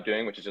thinking about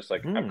doing, which is just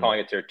like, I'm calling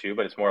it tier 2,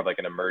 but it's more of like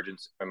an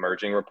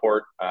emerging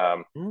report,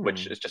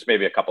 which is just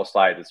maybe a couple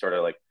slides. It's sort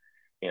of like,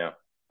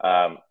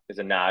 is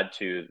a nod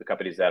to the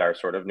companies that are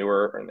sort of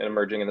newer and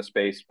emerging in the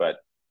space,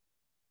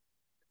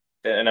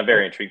 and I'm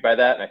very intrigued by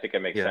that. And I think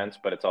it makes sense,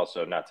 but it's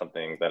also not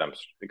something that I'm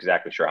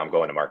exactly sure I'm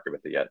going to market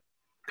with it yet.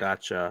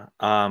 Gotcha.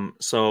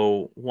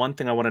 So one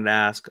thing I wanted to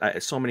ask,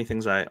 so many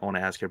things I want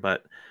to ask here,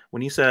 but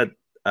when you said,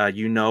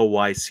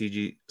 why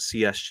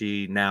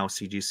CSG, now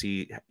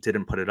CGC,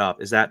 didn't put it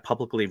up, is that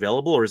publicly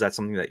available, or is that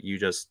something that you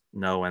just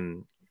know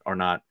and are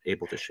not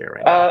able to share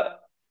right now?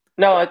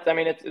 No,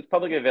 it's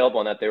publicly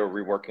available in that they were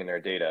reworking their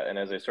data. And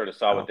as I sort of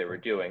saw what they were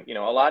doing, a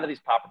lot of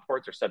these pop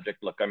reports are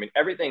subject. Look,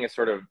 everything is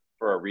sort of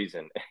for a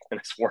reason in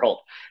this world.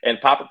 And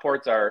pop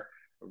reports are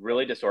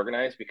really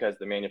disorganized because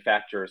the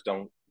manufacturers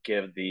don't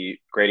give the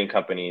grading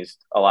companies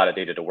a lot of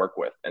data to work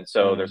with. And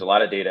so there's a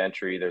lot of data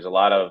entry. There's a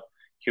lot of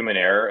human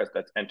error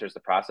that enters the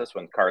process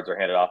when cards are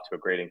handed off to a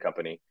grading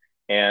company.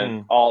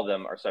 And all of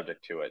them are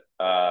subject to it.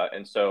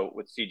 And so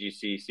with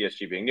CGC,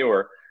 CSG being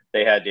newer,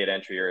 they had data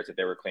entry errors that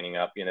they were cleaning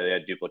up. They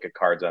had duplicate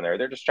cards on there.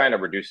 They're just trying to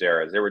reduce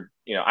errors. They were,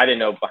 I didn't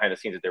know behind the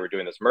scenes that they were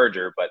doing this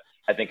merger, but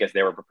I think as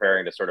they were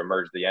preparing to sort of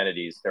merge the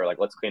entities, they were like,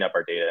 let's clean up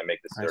our data and make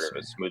this sort of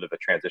as smooth of a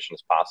transition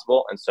as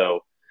possible. And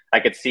so I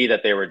could see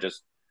that they were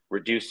just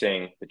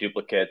reducing the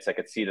duplicates. I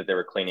could see that they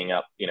were cleaning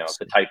up,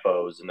 the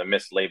typos and the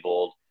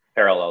mislabeled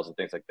parallels and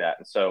things like that.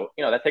 And so,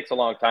 that takes a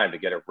long time to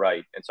get it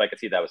right. And so I could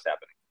see that was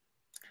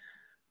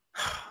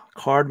happening.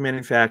 Card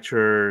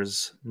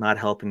manufacturers not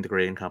helping the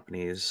grading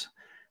companies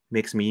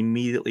makes me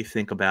immediately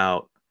think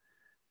about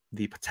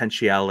the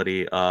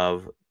potentiality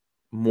of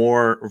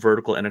more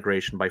vertical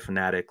integration by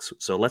Fanatics.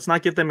 So let's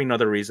not give them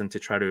another reason to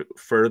try to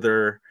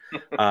further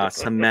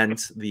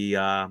cement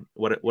the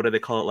what do they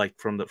call it, like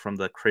from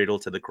the cradle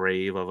to the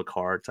grave of a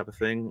card type of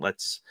thing.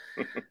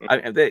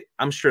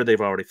 I'm sure they've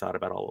already thought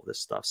about all of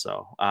this stuff.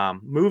 So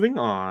moving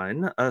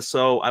on.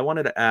 So I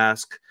wanted to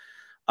ask.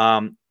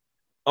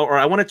 Or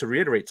I wanted to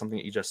reiterate something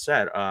that you just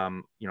said,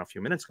 a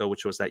few minutes ago,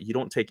 which was that you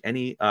don't take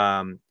any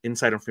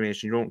inside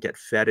information. You don't get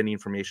fed any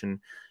information.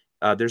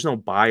 There's no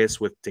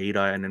bias with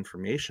data and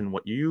information.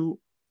 What you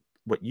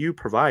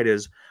provide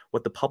is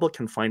what the public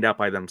can find out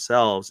by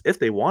themselves if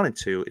they wanted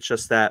to. It's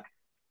just that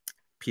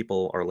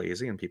people are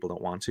lazy and people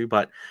don't want to.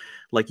 But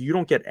like, you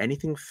don't get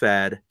anything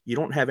fed. You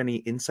don't have any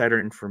insider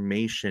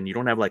information. You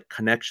don't have like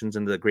connections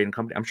into the grading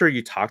company. I'm sure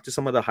you talk to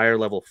some of the higher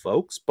level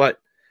folks, but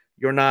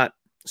you're not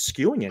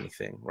skewing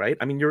anything, right?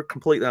 You're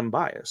completely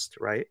unbiased,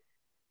 right?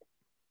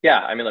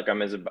 Yeah, look,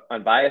 I'm as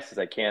unbiased as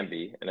I can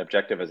be and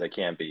objective as I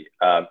can be.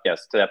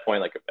 Yes, to that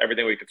point, like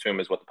everything we consume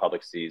is what the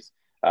public sees.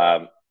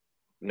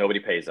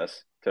 Nobody pays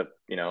us to,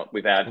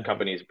 we've had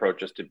companies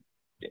approach us to,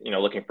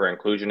 looking for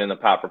inclusion in the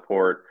pop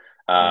report.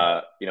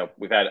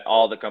 We've had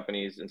all the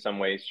companies in some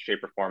way,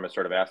 shape, or form has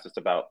sort of asked us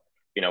about,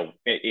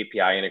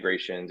 API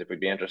integrations, if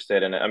we'd be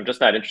interested. And I'm just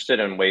not interested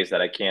in ways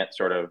that I can't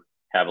sort of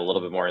have a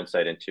little bit more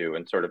insight into,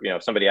 and sort of,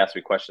 if somebody asks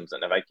me questions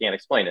and if I can't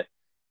explain it,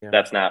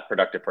 that's not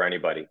productive for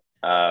anybody.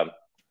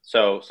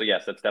 So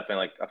yes, that's definitely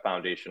like a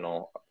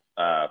foundational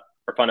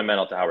or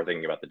fundamental to how we're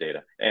thinking about the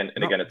data. And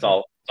again, it's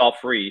all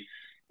free.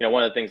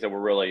 One of the things that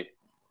we're really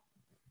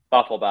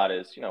thoughtful about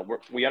is,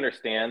 we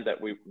understand that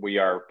we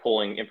are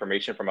pulling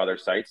information from other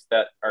sites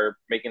that are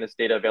making this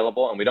data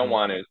available, and we don't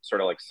want to sort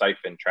of like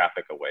siphon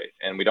traffic away,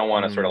 and we don't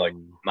want to sort of like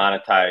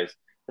monetize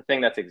the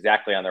thing that's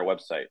exactly on their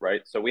website,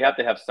 right? So we have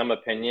to have some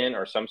opinion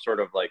or some sort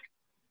of like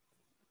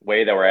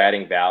way that we're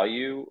adding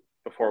value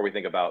before we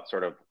think about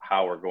sort of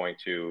how we're going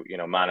to,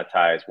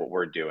 monetize what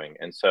we're doing.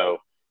 And so,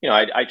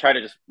 I try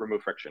to just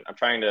remove friction.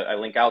 I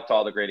link out to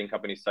all the grading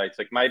company sites.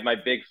 Like my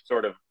big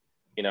sort of,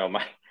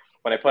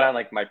 when I put on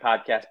like my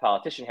podcast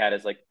politician hat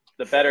is like,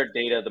 the better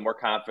data, the more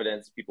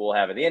confidence people will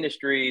have in the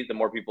industry, the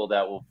more people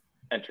that will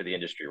enter the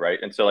industry, right?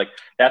 And so like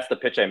that's the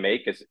pitch I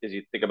make is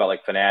you think about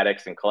like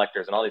Fanatics and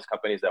collectors and all these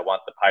companies that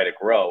want the pie to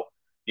grow,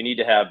 you need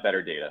to have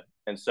better data.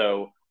 And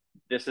so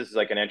this is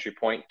like an entry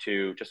point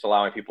to just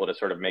allowing people to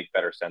sort of make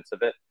better sense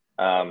of it.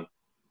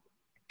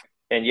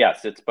 And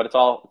yes, it's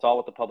all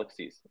what the public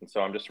sees. And so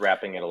I'm just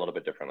wrapping it a little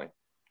bit differently.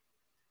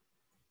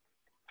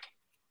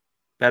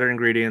 Better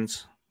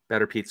ingredients,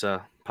 better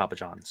pizza, Papa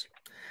John's.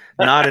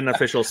 Not an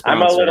official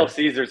sponsor. I'm a Little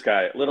Caesars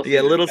guy. Little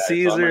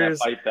Caesars. So I'm gonna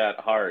fight that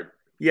hard.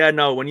 Yeah,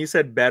 no, when you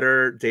said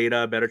better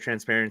data, better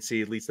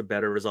transparency leads to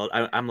better result,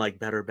 I'm like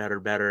better, better,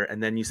 better.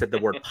 And then you said the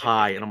word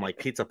pie, and I'm like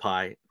pizza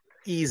pie.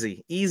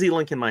 Easy, easy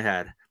link in my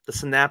head. The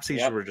synapses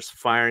Yep. were just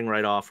firing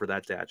right off for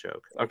that dad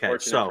joke. Okay,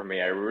 Unfortunate for so me,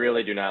 I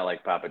really do not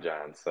like Papa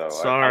John's, so I'm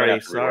gonna sorry,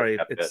 have to rework sorry.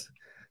 that bit. It's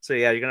so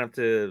yeah, you're gonna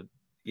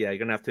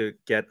have to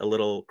get a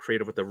little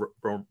creative with the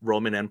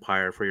Roman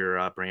Empire for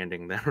your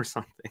branding then or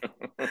something.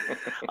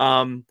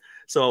 Um,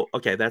 so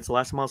okay, that's the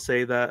last time I'll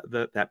say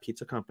that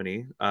pizza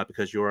company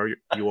because you are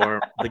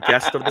the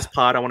guest of this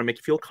pod. I want to make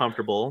you feel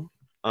comfortable.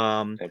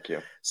 Um, Thank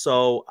you.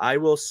 so I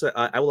will say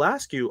I will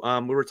ask you.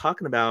 We were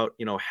talking about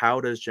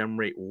how does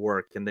GemRate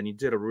work, and then you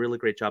did a really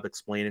great job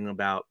explaining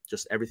about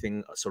just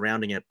everything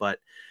surrounding it, but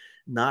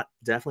not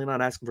definitely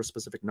not asking for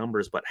specific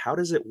numbers. But how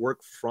does it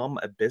work from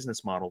a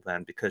business model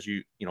then? Because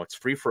it's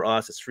free for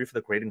us, it's free for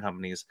the grading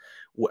companies.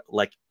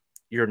 Like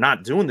you're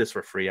not doing this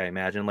for free, I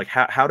imagine. Like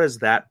how does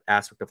that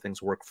aspect of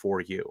things work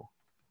for you?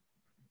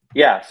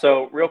 Yeah.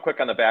 So real quick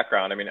on the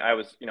background, I mean, I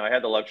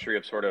had the luxury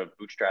of sort of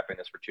bootstrapping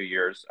this for 2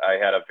 years. I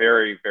had a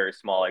very, very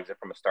small exit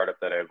from a startup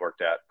that I had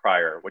worked at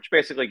prior, which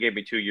basically gave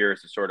me 2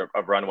 years of sort of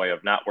runway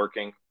of not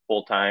working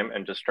full time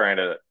and just trying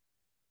to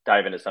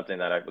dive into something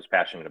that I was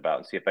passionate about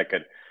and see if I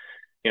could,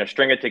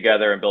 string it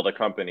together and build a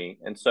company.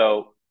 And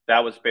so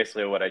that was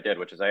basically what I did,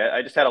 which is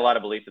I just had a lot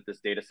of belief that this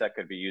data set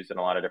could be used in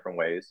a lot of different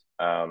ways.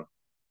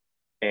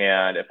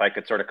 And if I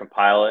could sort of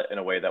compile it in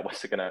a way that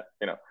wasn't going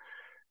to,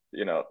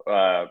 you know,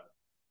 uh,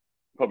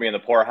 put me in the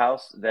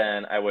poorhouse,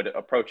 then I would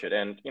approach it.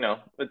 And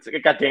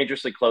it got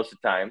dangerously close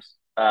at times,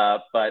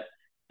 but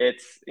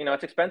it's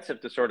expensive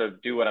to sort of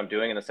do what I'm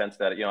doing in the sense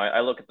that I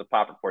look at the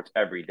pop reports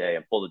every day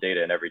and pull the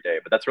data in every day.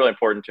 But that's really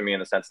important to me in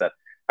the sense that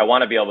I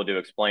want to be able to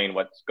explain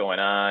what's going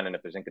on and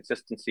if there's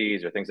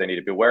inconsistencies or things I need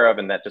to be aware of,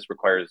 and that just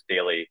requires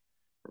daily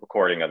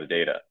recording of the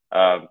data.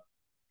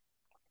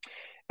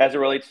 As it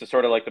relates to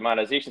sort of like the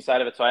monetization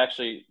side of it, so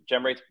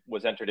GemRate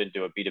was entered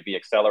into a B2B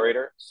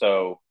accelerator.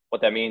 So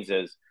what that means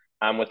is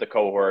I'm with a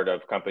cohort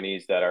of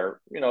companies that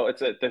are,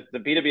 the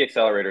B2B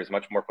accelerator is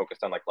much more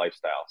focused on like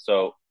lifestyle.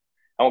 So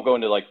I won't go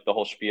into like the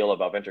whole spiel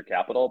about venture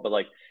capital, but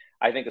like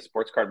I think the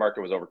sports card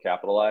market was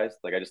overcapitalized.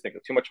 Like I just think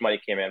too much money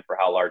came in for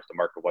how large the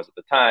market was at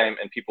the time,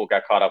 and people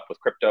got caught up with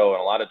crypto and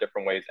a lot of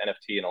different ways,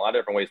 NFT and a lot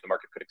of different ways the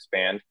market could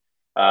expand.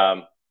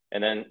 And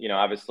then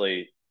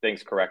obviously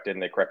things corrected,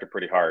 and they corrected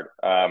pretty hard.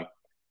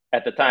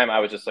 At the time I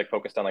was just like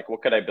focused on like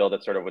what could I build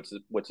that sort of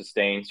would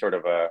sustain sort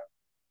of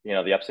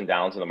the ups and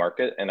downs in the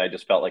market. And I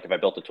just felt like if I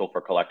built a tool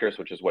for collectors,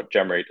 which is what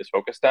GemRate is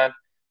focused on,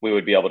 we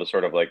would be able to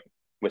sort of like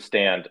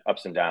withstand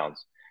ups and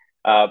downs.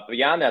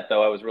 Beyond that,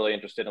 though, I was really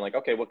interested in like,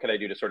 okay, what could I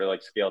do to sort of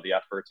like scale the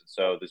efforts? And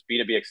so this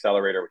B2B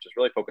accelerator, which is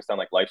really focused on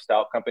like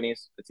lifestyle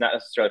companies, it's not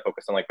necessarily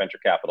focused on like venture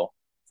capital.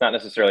 It's not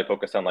necessarily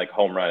focused on like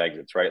home run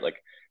exits, right? Like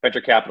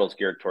venture capital is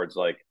geared towards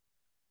like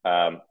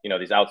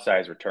these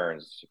outsized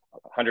returns,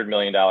 $100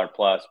 million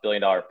plus, $1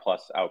 billion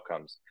plus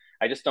outcomes.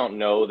 I just don't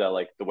know that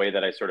like the way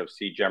that I sort of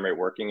see GemRate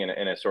working in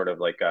a sort of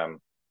like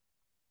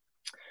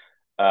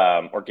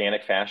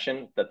organic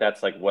fashion,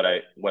 that's like what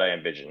I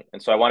envision.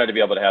 And so I wanted to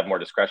be able to have more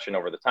discretion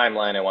over the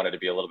timeline. I wanted to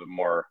be a little bit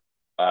more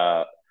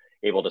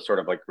able to sort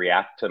of like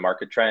react to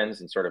market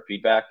trends and sort of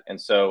feedback. And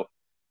so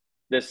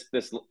this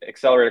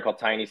accelerator called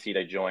Tiny Seed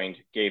I joined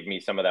gave me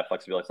some of that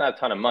flexibility. It's not a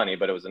ton of money,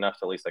 but it was enough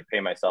to at least like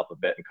pay myself a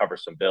bit and cover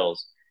some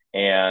bills.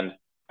 And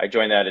I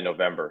joined that in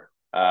November.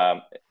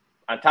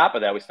 On top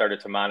of that, we started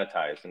to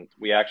monetize, and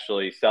we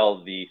actually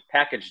sell the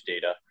package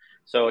data.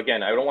 So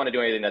again, I don't want to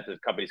do anything that the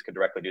companies could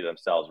directly do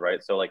themselves,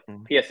 right? So like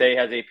PSA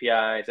has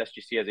APIs,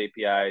 SGC has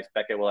APIs,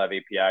 Beckett will have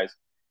APIs.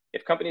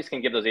 If companies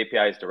can give those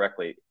APIs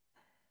directly,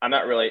 I'm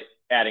not really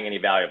adding any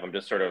value. I'm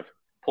just sort of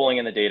pulling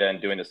in the data and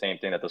doing the same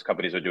thing that those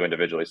companies would do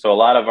individually. So a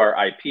lot of our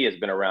IP has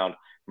been around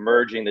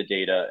merging the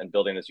data and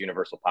building this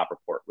universal pop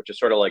report, which has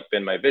sort of like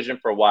been my vision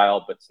for a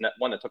while, but it's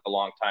one that took a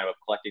long time of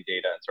collecting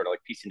data and sort of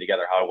like piecing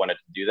together how I wanted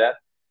to do that.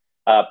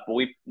 But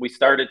we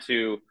started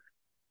to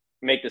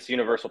make this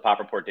universal pop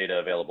report data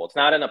available. It's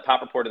not in a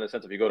pop report in the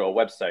sense of you go to a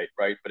website,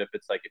 right? But if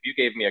it's like if you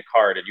gave me a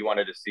card and you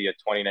wanted to see a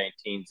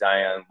 2019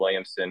 Zion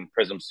Williamson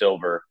Prism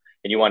Silver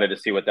and you wanted to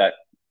see what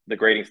the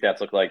grading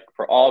stats look like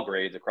for all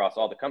grades across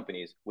all the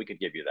companies, we could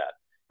give you that.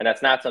 And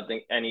that's not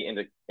something any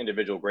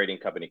individual grading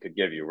company could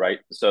give you, right?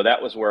 So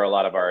that was where a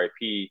lot of our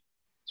IP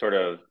sort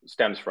of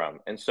stems from.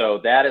 And so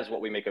that is what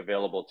we make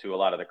available to a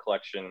lot of the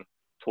collection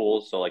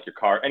tools. So like your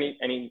card,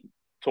 any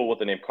tool with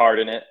the name card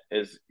in it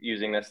is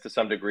using this to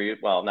some degree.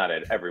 Well, not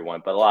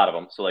everyone, but a lot of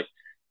them. So like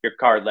your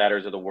card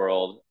ladders of the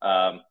world,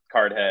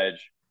 Card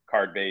Hedge,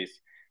 Card Base,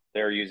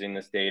 they're using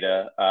this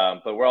data.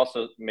 But we're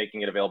also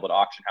making it available to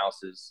auction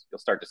houses. You'll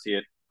start to see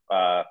it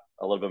a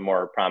little bit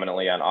more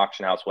prominently on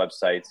auction house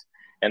websites.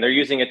 And they're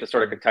using it to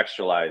sort of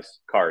contextualize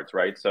cards,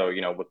 right? So,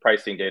 with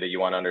pricing data, you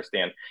want to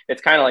understand,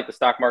 it's kind of like the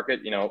stock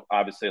market,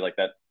 obviously like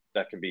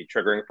that can be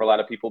triggering for a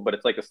lot of people, but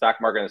it's like the stock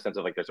market in the sense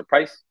of like there's a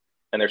price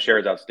and their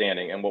shares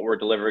outstanding. And what we're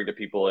delivering to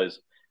people is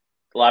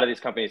a lot of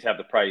these companies have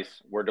the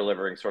price. We're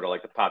delivering sort of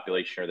like the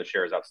population or the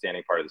shares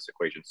outstanding part of this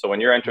equation. So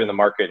when you're entering the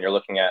market and you're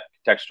looking at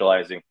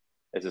contextualizing,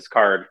 is this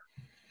card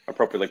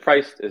appropriately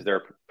priced? Is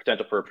there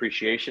potential for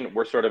appreciation?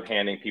 We're sort of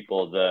handing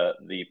people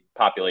the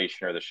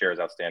population or the shares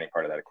outstanding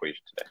part of that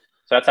equation today.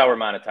 So that's how we're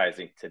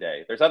monetizing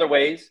today. There's other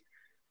ways,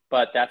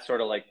 but that's sort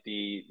of like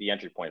the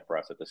entry point for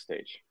us at this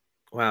stage.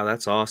 Wow,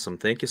 that's awesome.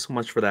 Thank you so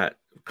much for that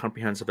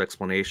comprehensive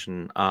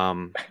explanation.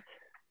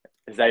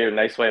 Is that your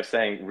nice way of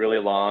saying really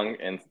long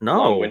and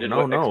No, long-winded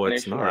no, no,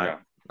 it's explanation, or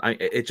not. no?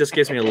 It just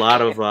gives me a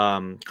lot of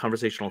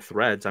conversational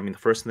threads. I mean, the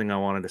first thing I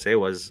wanted to say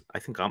was,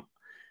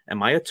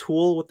 am I a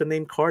tool with the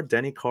name card,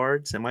 Denny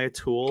Cards? Am I a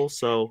tool?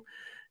 So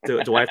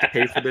do I have to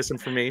pay for this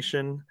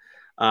information?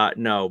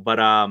 No, but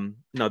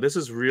no, this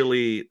is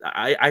really,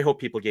 I hope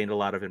people gained a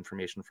lot of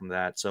information from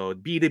that. So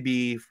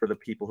B2B, for the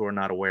people who are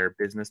not aware,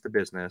 business to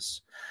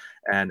business,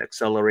 and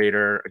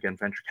accelerator, again,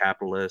 venture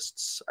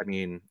capitalists. I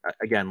mean,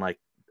 again, like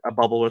a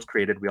bubble was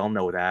created. We all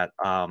know that.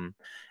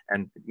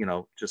 And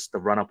just the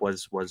run up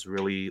was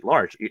really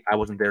large. I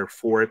wasn't there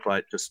for it,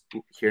 but just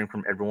hearing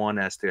from everyone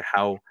as to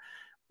how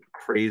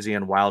crazy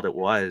and wild it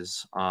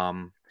was.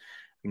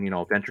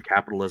 Venture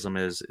capitalism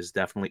is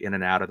definitely in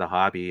and out of the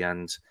hobby,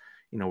 and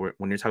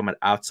when you're talking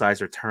about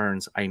outsized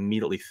returns, I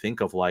immediately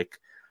think of like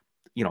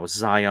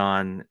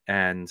Zion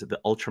and the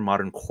ultra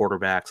modern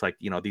quarterbacks, like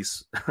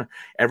these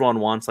everyone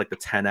wants like the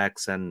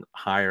 10x and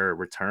higher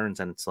returns,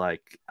 and it's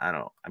like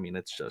I mean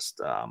it's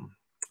just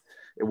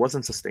it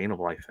wasn't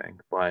sustainable, I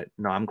think. But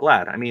no, I'm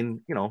glad. I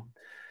mean,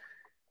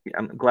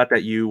 I'm glad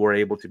that you were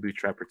able to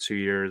bootstrap for 2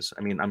 years.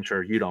 I mean, I'm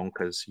sure you don't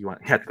because you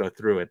had to go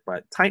through it.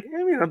 But tiny,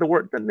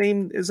 the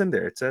name is in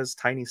there. It says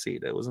tiny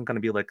seed. It wasn't going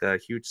to be like a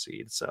huge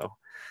seed. So,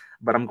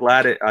 but I'm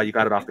glad you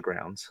got it off the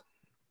ground.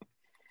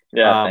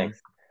 Yeah,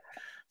 thanks.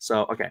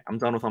 So okay, I'm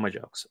done with all my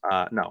jokes.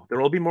 No, there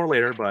will be more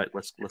later, but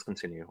let's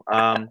continue.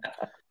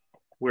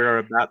 We're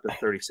about the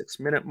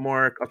 36-minute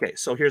mark. Okay,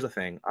 so here's the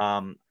thing.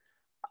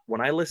 When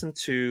I listened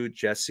to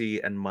Jesse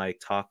and Mike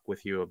talk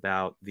with you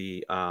about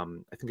the, I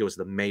think it was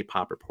the May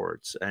pop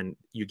reports, and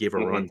you gave a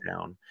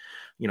rundown.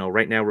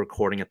 Right now we're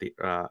recording at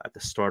the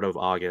start of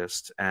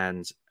August,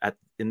 and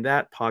in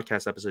that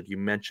podcast episode, you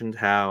mentioned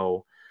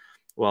how,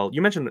 well,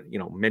 you mentioned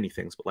many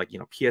things, but like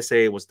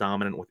PSA was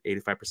dominant with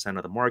 85%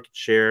 of the market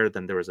share.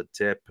 Then there was a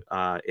dip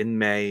in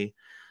May.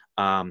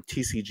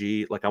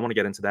 TCG, like I want to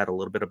get into that a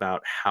little bit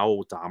about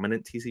how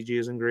dominant TCG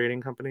is in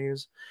grading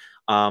companies.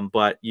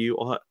 But you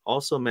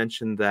also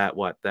mentioned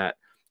that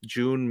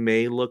June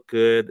may look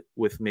good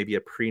with maybe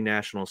a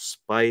pre-national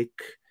spike.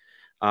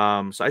 So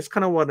I just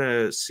kind of want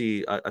to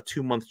see a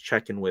 2-month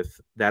check-in with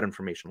that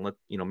information.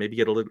 Maybe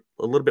get a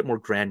little bit more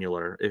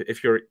granular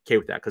if you're okay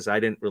with that, because I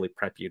didn't really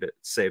prep you to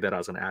say that I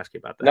was going to ask you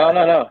about that.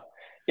 No.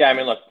 Yeah, I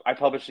mean, look, I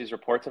publish these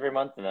reports every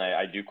month, and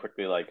I do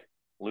quickly like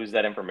lose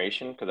that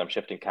information because I'm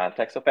shifting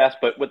context so fast.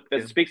 But what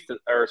this speaks to,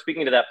 or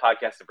speaking to that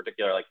podcast in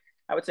particular, like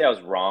I would say I was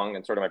wrong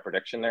in sort of my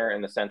prediction there,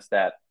 in the sense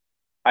that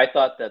I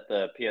thought that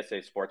the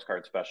PSA sports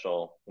card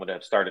special would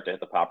have started to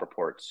hit the pop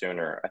report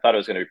sooner. I thought it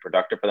was going to be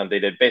productive for them.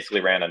 They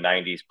basically ran a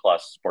 90s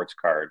plus sports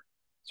card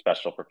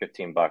special for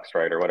 $15,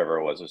 right? Or whatever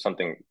it was. It was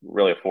something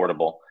really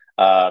affordable.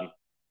 And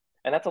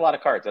that's a lot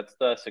of cards. That's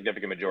the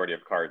significant majority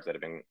of cards that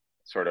have been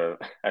sort of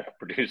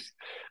produced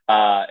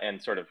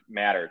and sort of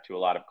matter to a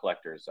lot of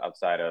collectors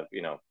outside of,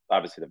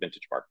 obviously the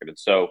vintage market. And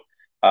so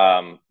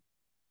I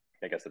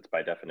guess that's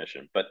by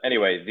definition. But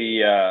anyway,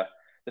 the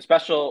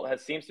special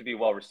seems to be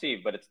well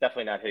received, but it's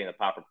definitely not hitting the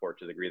pop report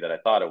to the degree that I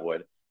thought it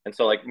would. And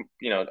so, like,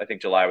 I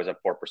think July was at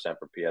 4%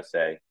 for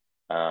PSA,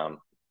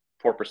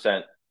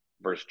 4%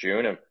 versus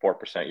June, and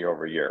 4% year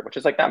over year, which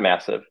is like not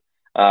massive.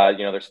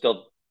 They're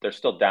still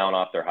down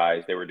off their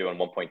highs. They were doing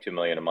 1.2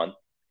 million a month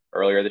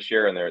earlier this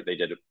year, and they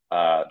did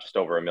just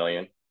over a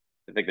million.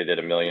 I think they did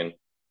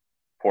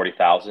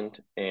 1,040,000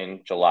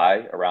 in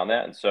July, around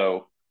that. And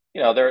so,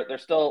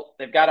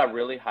 they've got a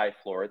really high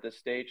floor at this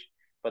stage,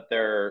 but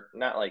they're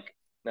not like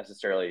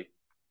necessarily,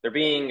 they're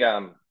being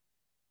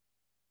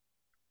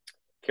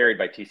carried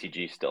by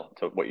TCG still,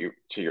 to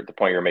the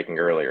point you were making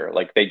earlier.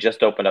 Like, they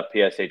just opened up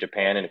PSA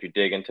Japan, and if you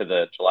dig into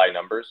the July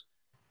numbers,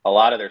 a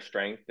lot of their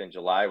strength in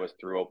July was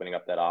through opening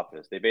up that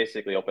office. They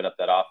basically opened up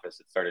that office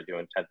and started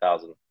doing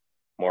 10,000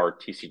 more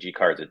TCG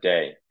cards a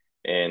day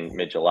in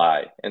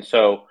mid-July. And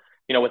so,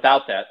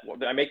 without that,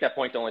 I make that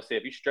point to only say,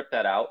 if you strip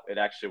that out, it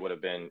actually would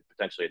have been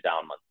potentially a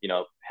down month.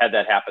 Had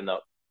that happened, though,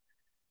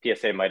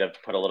 PSA might have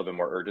put a little bit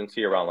more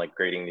urgency around like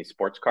grading these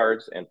sports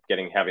cards and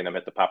having them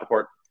hit the pop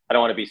report. I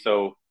don't want to be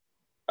so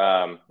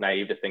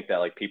naive to think that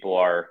like people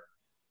are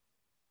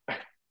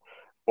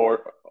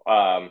or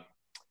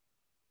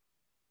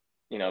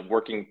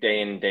working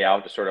day in and day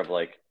out to sort of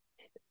like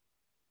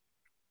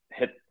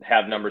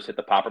have numbers hit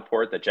the pop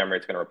report that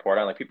GemRate's going to report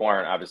on. Like, people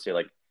aren't obviously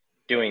like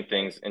doing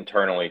things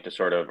internally to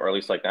sort of, or at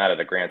least like not at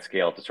a grand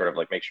scale, to sort of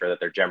like make sure that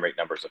their GemRate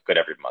numbers look good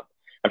every month.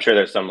 I'm sure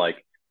there's some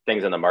like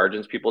things in the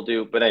margins people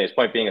do, but anyways,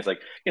 point being is like,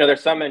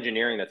 there's some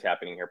engineering that's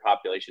happening here,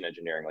 population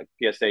engineering. Like,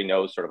 PSA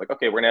knows sort of like,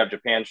 okay, we're gonna have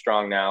Japan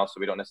strong now, so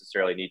we don't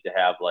necessarily need to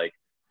have like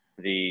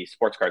the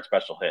sports card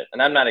special hit.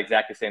 And I'm not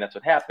exactly saying that's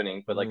what's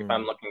happening, but like if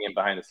I'm looking in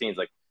behind the scenes,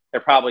 like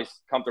they're probably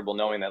comfortable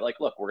knowing that, like,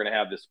 look, we're going to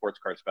have this sports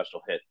card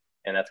special hit,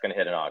 and that's going to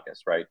hit in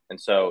August, right? And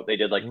so they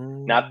did like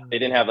not they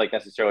didn't have Mm. like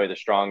necessarily the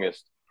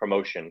strongest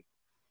promotion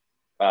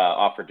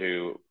offered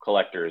to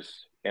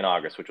collectors in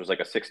August, which was like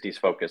a '60s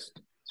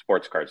focused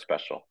sports card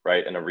special,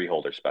 right, and a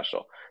reholder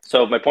special.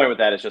 So my point with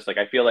that is just like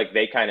I feel like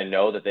they kind of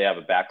know that they have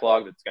a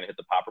backlog that's going to hit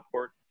the pop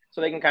report,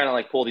 so they can kind of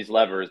like pull these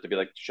levers to be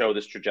like show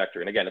this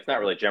trajectory. And again, it's not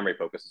really GemRate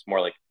focus; it's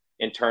more like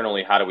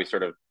internally, how do we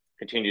sort of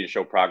continue to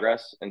show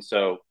progress? And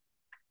so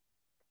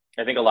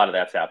I think a lot of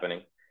that's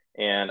happening.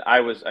 And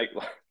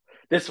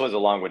this was a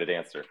long-winded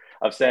answer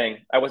of saying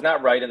I was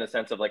not right in the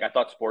sense of like I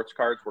thought sports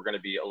cards were going to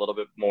be a little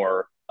bit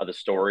more of the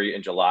story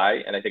in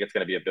July, and I think it's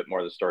going to be a bit more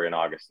of the story in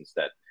August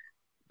instead.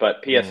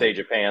 But Mm. PSA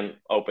Japan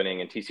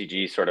opening and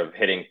TCG sort of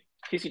hitting.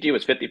 TCG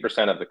was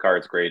 50% of the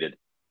cards graded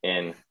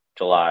in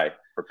July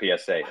for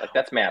PSA. Like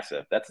that's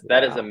massive.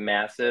 That is a Wow.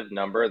 massive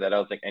number that I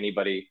don't think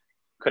anybody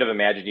could have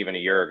imagined even a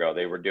year ago.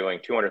 They were doing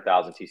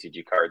 200,000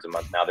 TCG cards a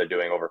month. Now they're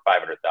doing over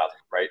 500,000,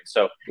 right?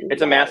 So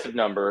it's a Wow. massive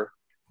number.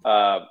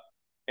 Uh,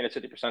 and it's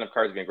 50% of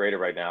cards being graded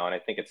right now. And I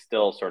think it's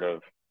still sort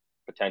of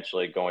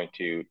potentially going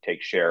to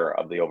take share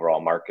of the overall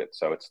market.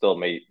 So it still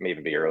may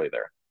even be early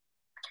there.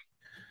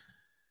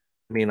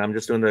 I mean, I'm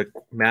just doing the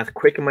math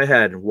quick in my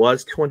head.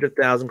 Was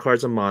 200,000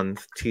 cards a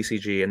month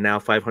TCG, and now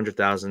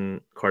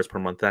 500,000 cards per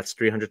month. That's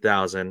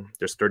 300,000.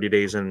 There's 30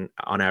 days in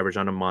on average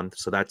on a month,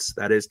 so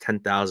that is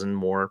 10,000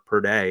 more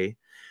per day,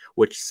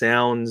 which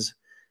sounds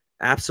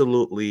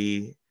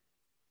absolutely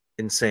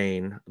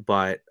insane.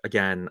 But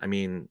again, I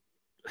mean,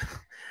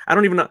 I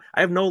don't even know.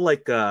 I have no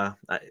like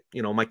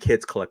my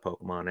kids collect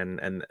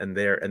Pokemon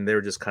and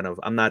they're just kind of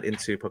I'm not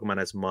into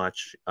Pokemon as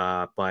much,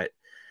 but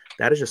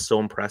that is just so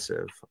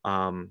impressive.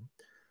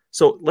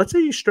 So let's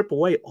say you strip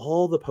away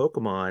all the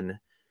Pokemon,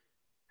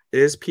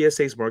 is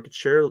PSA's market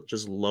share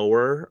just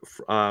lower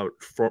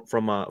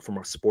from a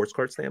sports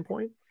card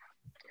standpoint?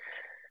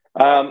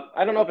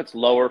 I don't know if it's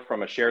lower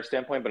from a share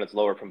standpoint, but it's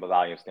lower from a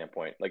volume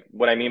standpoint. Like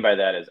what I mean by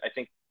that is I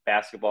think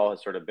basketball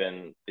has sort of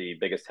been the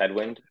biggest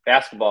headwind.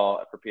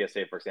 Basketball for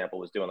PSA, for example,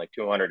 was doing like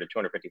 200 to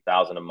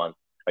 250,000 a month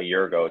a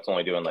year ago. It's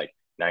only doing like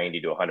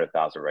 90 to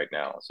 100,000 right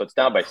now. So it's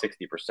down by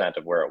 60%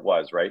 of where it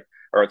was, right?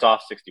 Or it's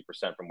off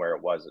 60% from where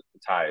it was at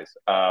its highs.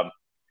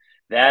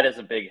 That is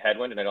a big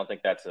headwind, and I don't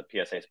think that's a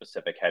PSA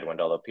specific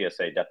headwind, although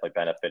PSA definitely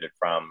benefited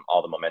from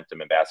all the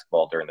momentum in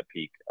basketball during the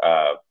peak,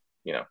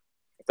 you know,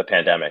 the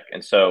pandemic.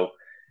 And so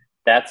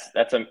that's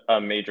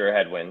a major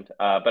headwind.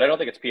 But I don't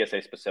think it's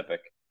PSA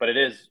specific. But it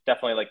is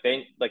definitely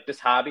like this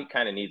hobby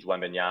kind of needs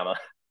Wembenyama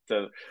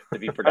to to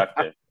be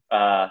productive.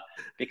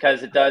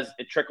 Because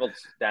it trickles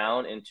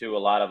down into a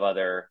lot of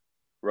other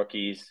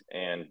rookies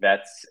and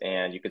vets,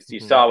 and you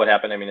Mhm. saw what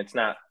happened. I mean, it's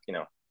not,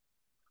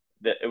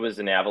 that it was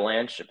an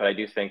avalanche, but I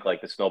do think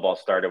like the snowball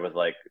started with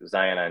like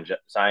Zion and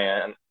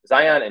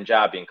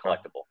Ja being Oh,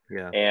 collectible,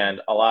 yeah, yeah,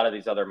 and a lot of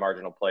these other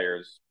marginal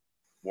players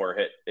were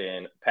hit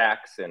in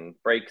packs and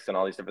breaks and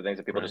all these different things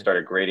that people just right,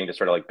 started grading to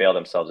sort of like bail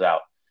themselves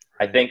out.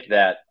 I right. think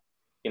that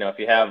if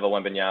you have a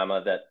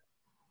Wembenyama that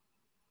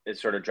is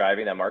sort of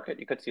driving that market,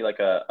 you could see like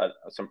a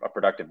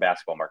productive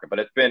basketball market. But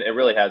it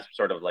really has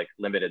sort of like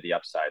limited the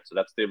upside. So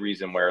that's the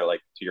reason where,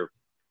 like, to your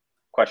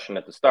question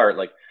at the start,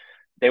 like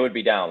they would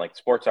be down. Like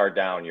sports are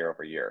down year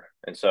over year,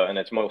 and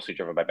it's mostly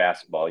driven by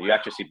basketball. You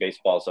actually see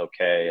baseball's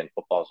okay and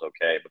football's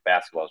okay, but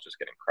basketball is just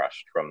getting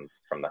crushed from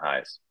the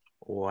highs.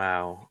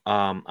 Wow.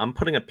 I'm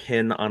putting a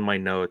pin on my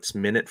notes.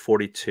 Minute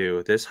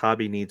 42. This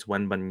hobby needs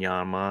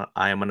Wenbanyama.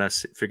 I am gonna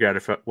figure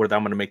out whether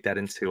I'm gonna make that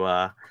into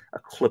a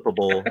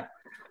clippable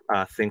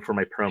thing for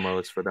my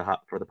promos for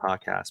for the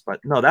podcast. But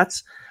no,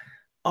 that's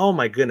oh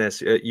my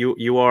goodness.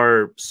 You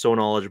are so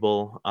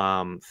knowledgeable.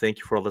 Thank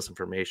you for all this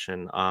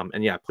information.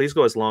 And yeah, please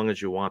go as long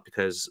as you want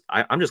because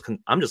I'm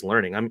just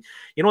learning.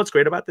 What's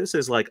great about this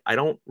is like I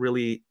don't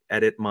really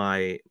edit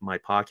my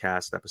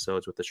podcast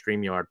episodes with the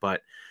StreamYard, but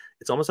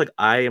it's almost like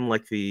I am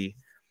like the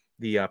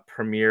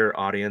premier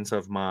audience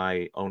of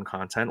my own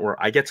content where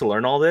I get to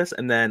learn all this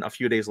and then a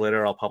few days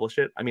later I'll publish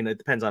it. I mean, it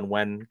depends on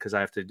when because I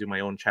have to do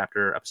my own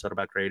chapter episode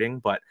about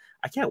grading, but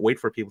I can't wait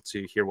for people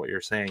to hear what you're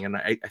saying. And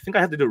I think I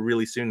have to do it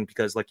really soon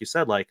because, like you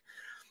said, like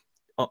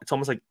it's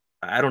almost like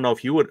I don't know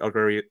if you would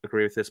agree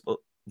with this, but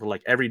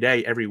like every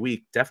day, every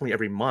week, definitely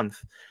every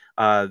month,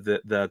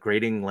 the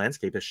grading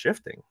landscape is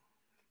shifting.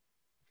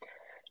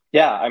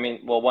 Yeah, I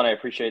mean, well, one, I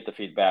appreciate the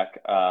feedback,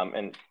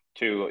 and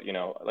two,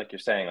 like you're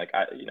saying, like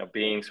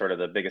being sort of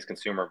the biggest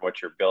consumer of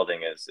what you're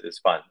building is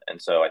fun,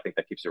 and so I think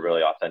that keeps it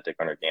really authentic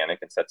and organic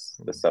and sets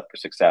this up for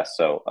success.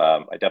 So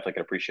I definitely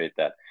can appreciate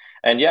that,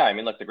 and yeah, I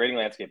mean, look, the grading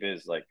landscape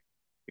is like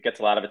it gets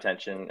a lot of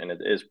attention, and it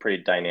is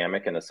pretty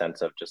dynamic in the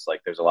sense of just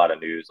like there's a lot of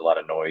news, a lot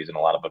of noise, and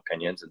a lot of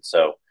opinions, and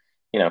so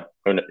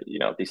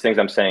these things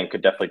I'm saying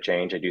could definitely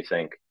change. I do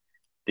think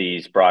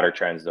these broader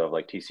trends though, of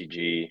like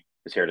TCG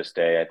is here to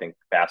stay. I think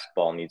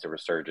basketball needs a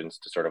resurgence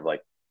to sort of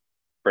like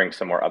bring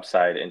some more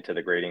upside into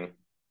the grading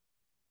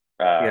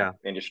Yeah.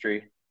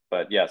 industry.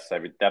 But yes, I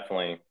would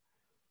definitely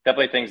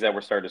things that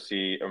we're starting to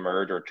see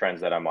emerge or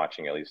trends that I'm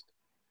watching at least.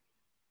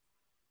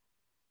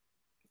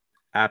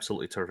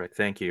 Absolutely terrific.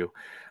 Thank you.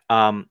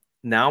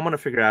 Now I'm going to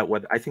figure out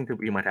what I think that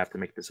we might have to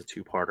make this a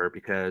two-parter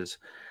because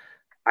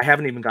I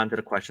haven't even gotten to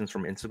the questions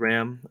from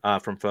Instagram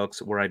from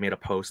folks where I made a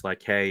post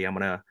like, "Hey,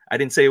 I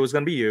didn't say it was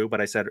gonna be you, but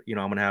I said, I'm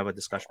gonna have a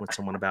discussion with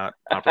someone about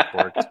proper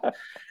chords."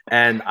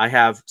 And I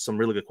have some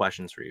really good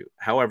questions for you.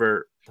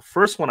 However, the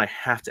first one I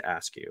have to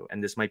ask you,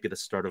 and this might be the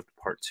start of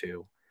part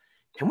two,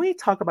 can we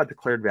talk about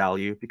declared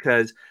value?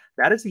 Because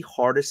that is the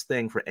hardest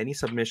thing for any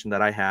submission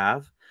that I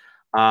have,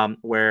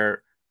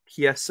 where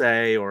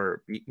PSA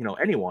or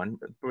anyone,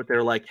 but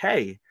they're like,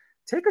 "Hey,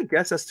 take a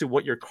guess as to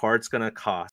what your card's gonna cost."